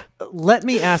poop. let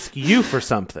me ask you for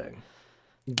something.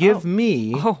 Give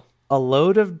me a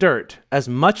load of dirt, as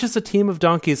much as a team of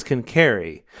donkeys can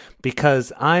carry,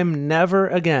 because I'm never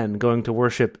again going to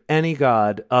worship any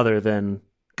god other than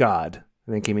God.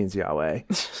 I think he means Yahweh.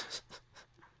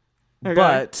 Okay.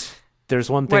 But there's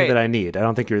one thing Wait. that I need. I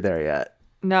don't think you're there yet.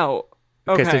 No.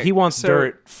 Okay, so he wants so-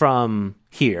 dirt from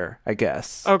here, I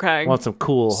guess. Okay. Wants some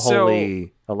cool, So-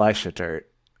 holy Elisha dirt.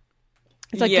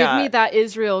 It's like, Yeah. give me that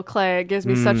Israel clay. It gives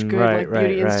me such good right,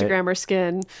 beauty right. Instagrammer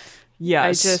skin.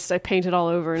 Yes. I paint it all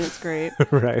over and it's great.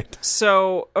 Right.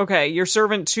 So, okay, your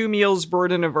servant 2 mules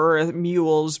burden of earth.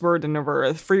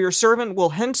 For your servant will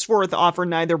henceforth offer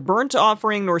neither burnt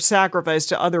offering nor sacrifice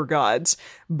to other gods,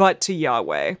 but to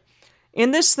Yahweh.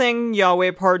 In this thing,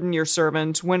 Yahweh, pardon your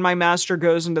servant, when my master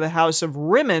goes into the house of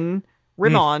Rimmon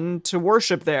to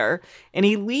worship there, and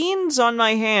he leans on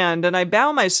my hand, and I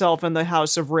bow myself in the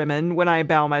house of Rimmon when I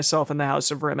bow myself in the house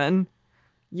of Rimmon.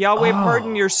 Yahweh,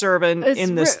 pardon your servant It's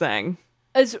in this thing.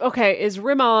 Is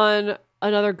Rimmon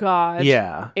another god?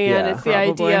 Yeah. And yeah. it's the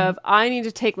Probably. idea of I need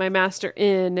to take my master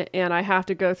in and I have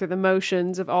to go through the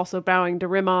motions of also bowing to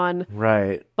Rimmon,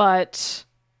 Right. but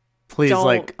Please,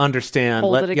 Don't understand.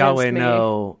 hold Let it against Yahweh me.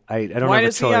 know. I don't Why have a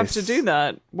does choice. he have to do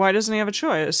that? Why doesn't he have a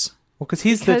choice? Well, because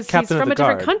he's the because he's captain from of a the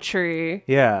guard. different country.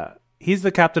 Yeah. He's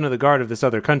the captain of the guard of this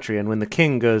other country, and when the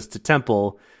king goes to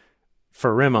temple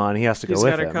for Rimmon, he has to go He's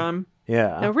with got to him. come.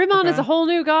 Yeah. Now, Rimmon is a whole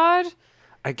new god.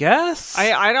 I guess.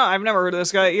 I don't. I've never heard of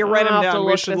this guy. You write him I'll have to down.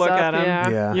 We look should this look up, at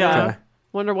him. yeah. Yeah. Okay.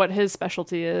 Wonder what his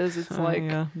specialty is. It's like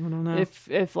yeah, I don't know.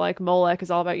 if like Molech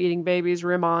is all about eating babies,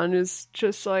 Rimmon is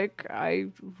just like, I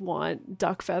want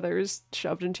duck feathers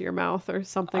shoved into your mouth or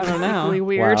something. I don't know. Really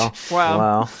weird.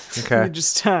 Wow. Okay. You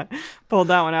just pulled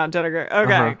that one out, Dedeker.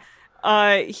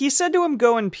 Okay. He said to him,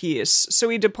 "Go in peace." So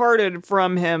he departed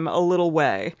from him a little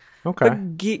way. Okay.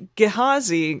 But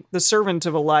Gehazi, the servant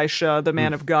of Elisha, the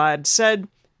man of God, said,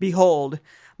 "Behold,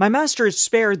 my master has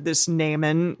spared this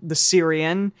Naaman, the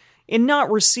Syrian, in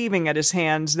not receiving at his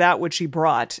hands that which he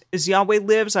brought. As Yahweh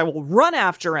lives, I will run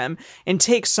after him and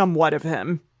take somewhat of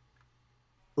him."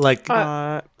 Like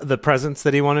the presents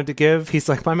that he wanted to give. He's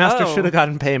like, my master should have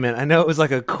gotten payment. I know it was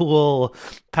like a cool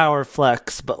power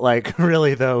flex, but like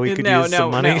really though, we could use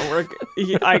some money.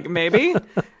 Maybe.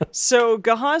 So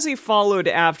Gehazi followed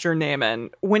after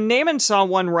Naaman. When Naaman saw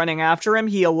one running after him,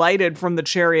 he alighted from the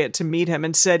chariot to meet him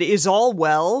and said, "Is all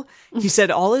well?" He said,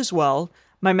 "All is well.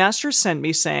 My master sent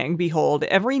me, saying, Behold,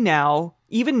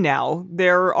 even now,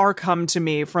 there are come to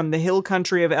me from the hill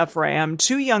country of Ephraim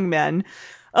 2 young men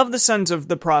of the sons of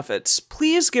the prophets.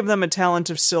 Please give them a talent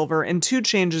of silver and 2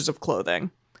 changes of clothing."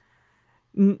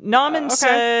 Naaman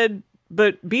said,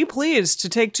 "But be pleased to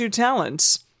take 2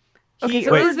 talents." Okay,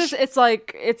 so is this? It's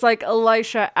like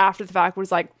Elisha after the fact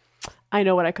was like, I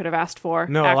know what I could have asked for.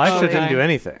 No, actually. Elisha didn't do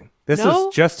anything. This No?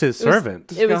 was just his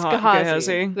servant. It was Gehazi.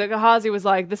 Gehazi. The Gehazi was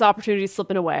like, this opportunity's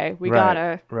slipping away. We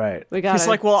gotta. He's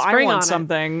like, "Well, I want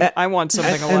something. I want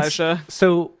something, Elisha."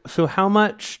 So how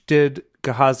much did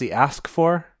Gehazi ask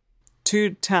for?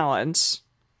 2 talents.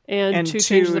 And 2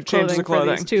 changes of clothing for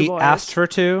these 2 He boys. asked for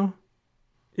 2?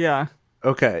 Yeah.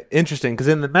 Okay, interesting, because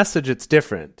in the message it's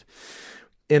different.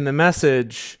 In the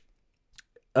message,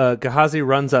 Gehazi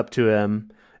runs up to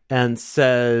him and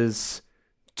says,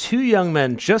 2 young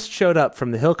men just showed up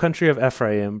from the hill country of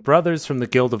Ephraim, brothers from the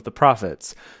guild of the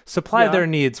prophets. Supply their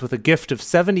needs with a gift of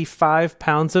 75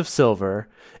 pounds of silver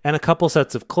and a couple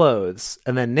sets of clothes.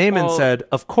 And then Naaman said,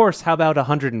 of course, how about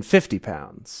 150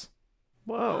 pounds?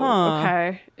 Whoa.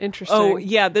 Okay. Interesting. Oh,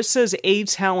 yeah, this says a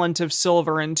talent of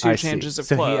silver and 2 changes of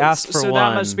So clothes. he asked for so one,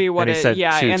 that must be what and he it said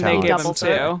yeah, 2 and they gave him talents.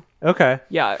 2. Okay.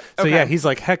 Yeah. So okay. yeah, he's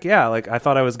like, heck yeah, like I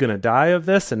thought I was going to die of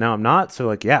this and now I'm not. So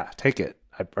like, yeah, take it.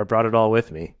 I brought it all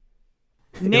with me.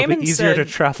 It'll Naaman be easier said, to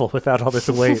travel without all this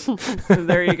weight.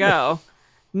 There you go.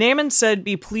 Naaman said,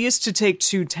 "Be pleased to take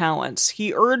 2 talents."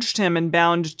 He urged him and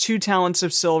bound 2 talents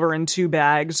of silver in 2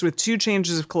 bags with 2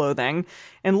 changes of clothing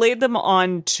and laid them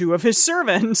on 2 of his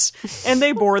servants, and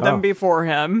they bore them before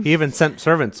him. He even sent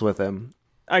servants with him.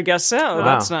 I guess so. Wow,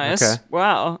 That's nice. okay.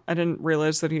 Wow. I didn't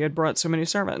realize that he had brought so many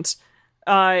servants.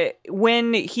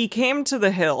 When he came to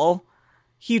the hill,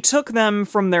 he took them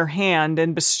from their hand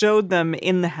and bestowed them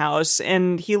in the house,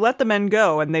 and he let the men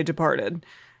go, and they departed.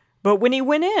 But when he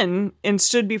went in and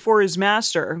stood before his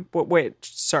master, but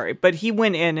he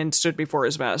went in and stood before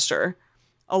his master.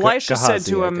 Elisha said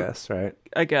to him, I guess, right?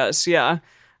 I guess, yeah.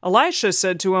 Elisha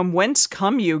said to him, "Whence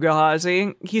come you,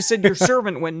 Gehazi?" He said, "Your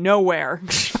servant went nowhere."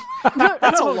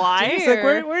 That's a lie. He's like,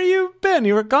 where you been?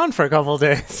 You were gone for a couple of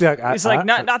days. He's like,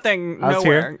 nothing, I was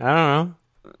nowhere. here. I don't know.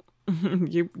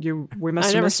 We must I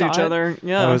have never missed saw each it. other.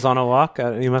 Yeah. I was on a walk.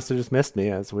 You must have just missed me.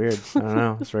 It's weird. I don't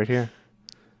know. It's right here.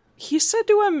 He said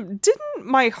to him, "Didn't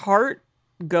my heart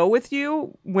go with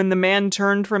you when the man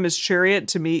turned from his chariot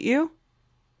to meet you?"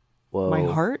 Whoa. My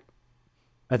heart?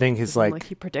 I think he's like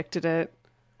he predicted it.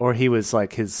 or he was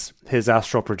like his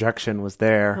astral projection was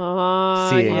there, Oh,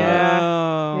 seeing yeah. it.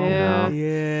 Oh, Yeah.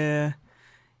 yeah.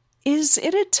 Is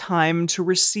it a time to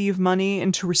receive money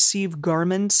and to receive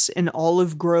garments and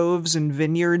olive groves and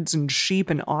vineyards and sheep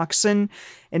and oxen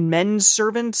and men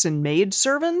servants and maid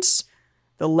servants?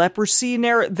 The leprosy,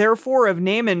 therefore, of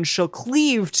Naaman shall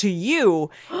cleave to you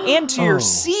and to your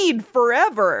seed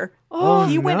forever.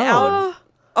 He went out.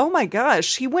 Oh my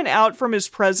gosh. He went out from his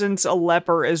presence a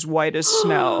leper as white as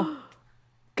snow.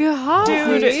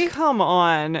 Gehazi. Dude, come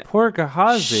on. Poor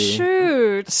Gehazi.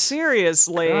 Shoot.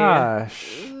 Seriously.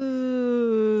 Gosh. The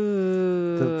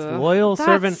loyal That's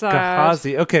servant sad.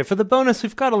 Gehazi. Okay, for the bonus,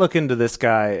 we've got to look into this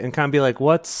guy and kind of be like,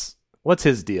 what's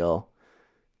his deal?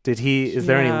 Is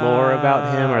there any lore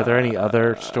about him? Are there any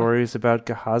other stories about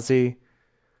Gehazi?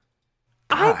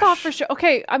 I thought for sure.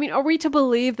 Okay, I mean, are we to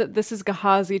believe that this is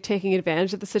Gehazi taking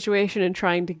advantage of the situation and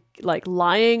trying to, like,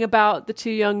 lying about the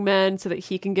 2 young men so that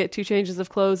he can get 2 changes of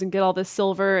clothes and get all this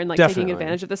silver and, like, Definitely. taking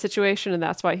advantage of the situation and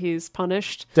that's why he's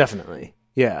punished? Definitely.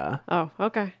 Yeah. Oh,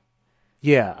 okay.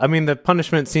 Yeah, I mean, the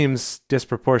punishment seems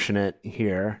disproportionate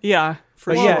here. Yeah,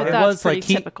 for But sure. yeah, Well, it that's was like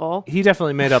pretty typical. he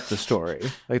definitely made up the story.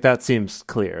 Like that seems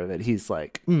clear that he's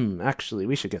like, actually,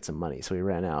 we should get some money, so he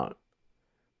ran out.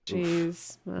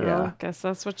 Jeez. Well, Yeah. guess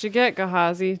that's what you get,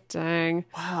 Gehazi. Dang.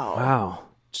 Wow. Wow.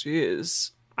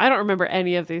 Jeez. I don't remember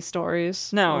any of these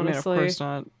stories. No, honestly. I mean, of course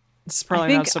not. It's probably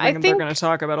think- not something I that they're think- going to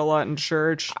talk about a lot in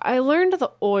church. I learned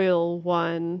the oil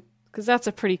one because that's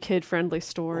a pretty kid-friendly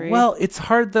story. Well, it's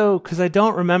hard though because I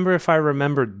don't remember if I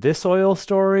remembered this oil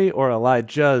story or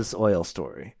Elijah's oil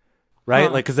story, right?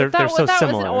 Huh. Like because they're that so was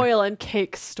similar. an oil and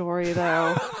cake story,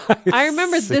 though. I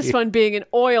remember this see. one being an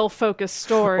oil-focused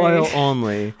story. Oil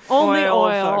only. Only Oil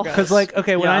oil. focus. Because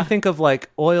when Yeah. I think of like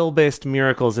oil-based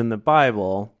miracles in the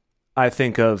Bible, I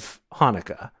think of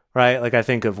Hanukkah, right? Like I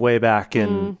think of way back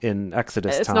in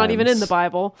Exodus. It's not even in the times.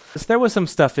 Bible. There was some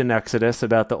stuff in Exodus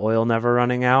about the oil never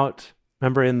running out.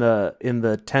 Remember in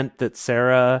the tent that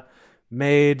Sarah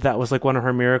made, that was like one of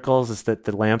her miracles, is that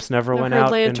the lamps never went Her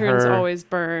out. lanterns in her... always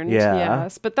burned. Yeah,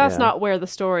 Yes, but that's yeah. not where the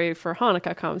story for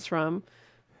Hanukkah comes from.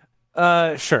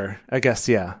 Sure. I guess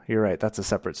yeah. You're right. That's a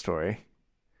separate story.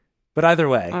 But either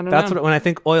way, I don't that's know. what when I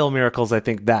think oil miracles, I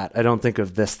think that. I don't think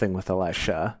of this thing with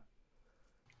Elisha.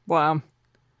 Wow.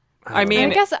 I And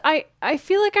mean, I guess I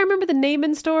feel like I remember the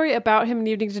Naaman story about him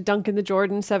needing to dunk in the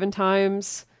Jordan 7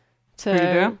 times to you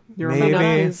do? You Maybe. remember? clean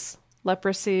up his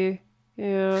leprosy.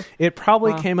 Yeah. It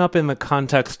probably Wow. came up in the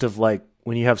context of like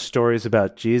when you have stories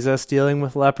about Jesus dealing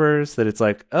with lepers, that it's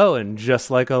like, oh, and just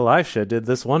like Elisha did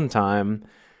this one time,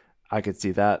 I could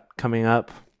see that coming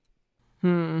up.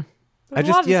 There's I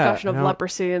a lot of just- yeah, discussion of I don't-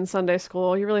 leprosy in Sunday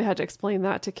school. You really had to explain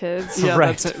that to kids. Yeah,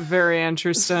 Right. that's very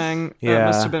interesting. That Yeah.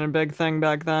 must have been a big thing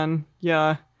back then.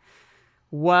 Yeah.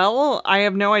 Well, I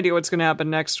have no idea what's going to happen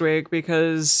next week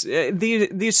because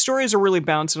these stories are really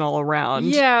bouncing all around.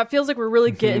 Yeah, it feels like we're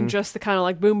really Mm-hmm. getting just the kind of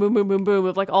like boom, boom, boom, boom, boom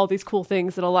of like all these cool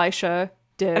things that Elisha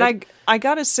did. And I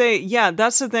gotta say, yeah,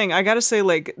 that's the thing. I gotta say,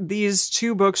 like, these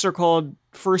two books are called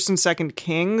First and Second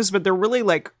Kings, but they're really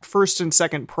like First and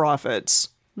Second Prophets.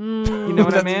 You know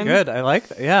what I That's mean? good. I like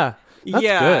that. Yeah. That's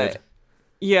Yeah. good.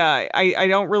 Yeah, I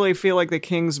don't really feel like the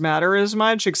kings matter as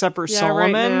much, except for yeah,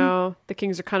 Solomon. right now the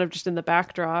kings are kind of just in the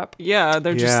backdrop. Yeah,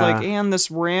 they're just Yeah. like, and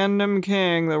this random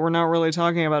king that we're not really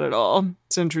talking about at all.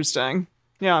 It's interesting.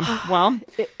 Yeah, well,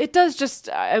 It does just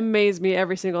amaze me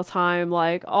every single time,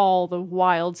 like all the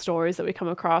wild stories that we come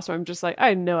across where I'm just like, I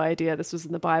had no idea this was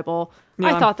in the Bible.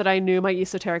 Yeah. I thought that I knew my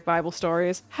esoteric Bible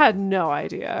stories. Had no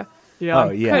idea. yeah. Oh,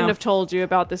 yeah. Couldn't have told you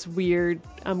about this weird,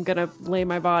 I'm going to lay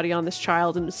my body on this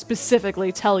child and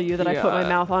specifically tell you that I put my Yeah.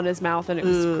 mouth on his mouth and it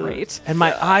was great. And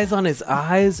my eyes on his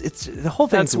eyes. It's the whole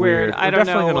thing's That's weird. I We're don't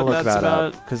definitely know gonna what look that's that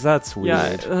up about. because that's Yeah,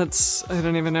 weird. that's, I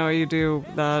don't even know how you do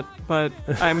that, but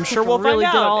I'm sure we'll Really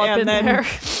find get out. all up And in then there.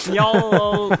 y'all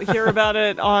will hear about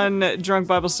it on Drunk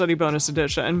Bible Study Bonus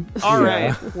Edition. All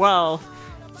right. Well,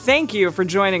 thank you for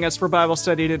joining us for Bible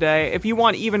study today. If you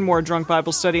want even more Drunk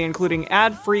Bible Study, including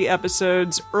ad-free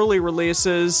episodes, early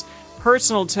releases,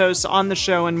 personal toasts on the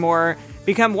show, and more,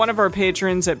 become one of our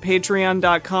patrons at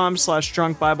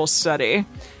patreon.com/drunkbiblestudy.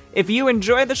 If you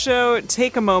enjoy the show,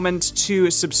 take a moment to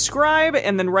subscribe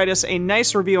and then write us a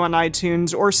nice review on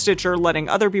iTunes or Stitcher, letting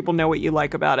other people know what you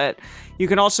like about it. You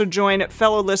can also join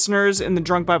fellow listeners in the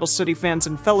Drunk Bible Study Fans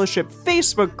and Fellowship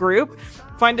Facebook group.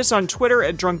 Find us on Twitter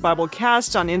at Drunk Bible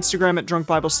Cast, on Instagram at Drunk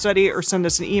Bible Study, or send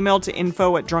us an email to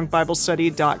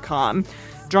info@drunkbiblestudy.com.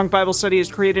 Drunk Bible Study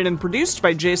is created and produced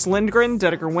by Jace Lindgren,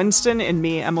 Dedeker Winston, and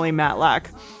me, Emily Matlack.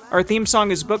 Our theme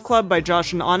song is Book Club by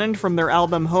Josh and Anand from their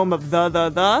album Home of The.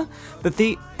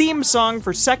 The theme song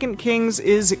for Second Kings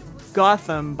is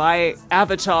Gotham by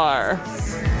Avatar.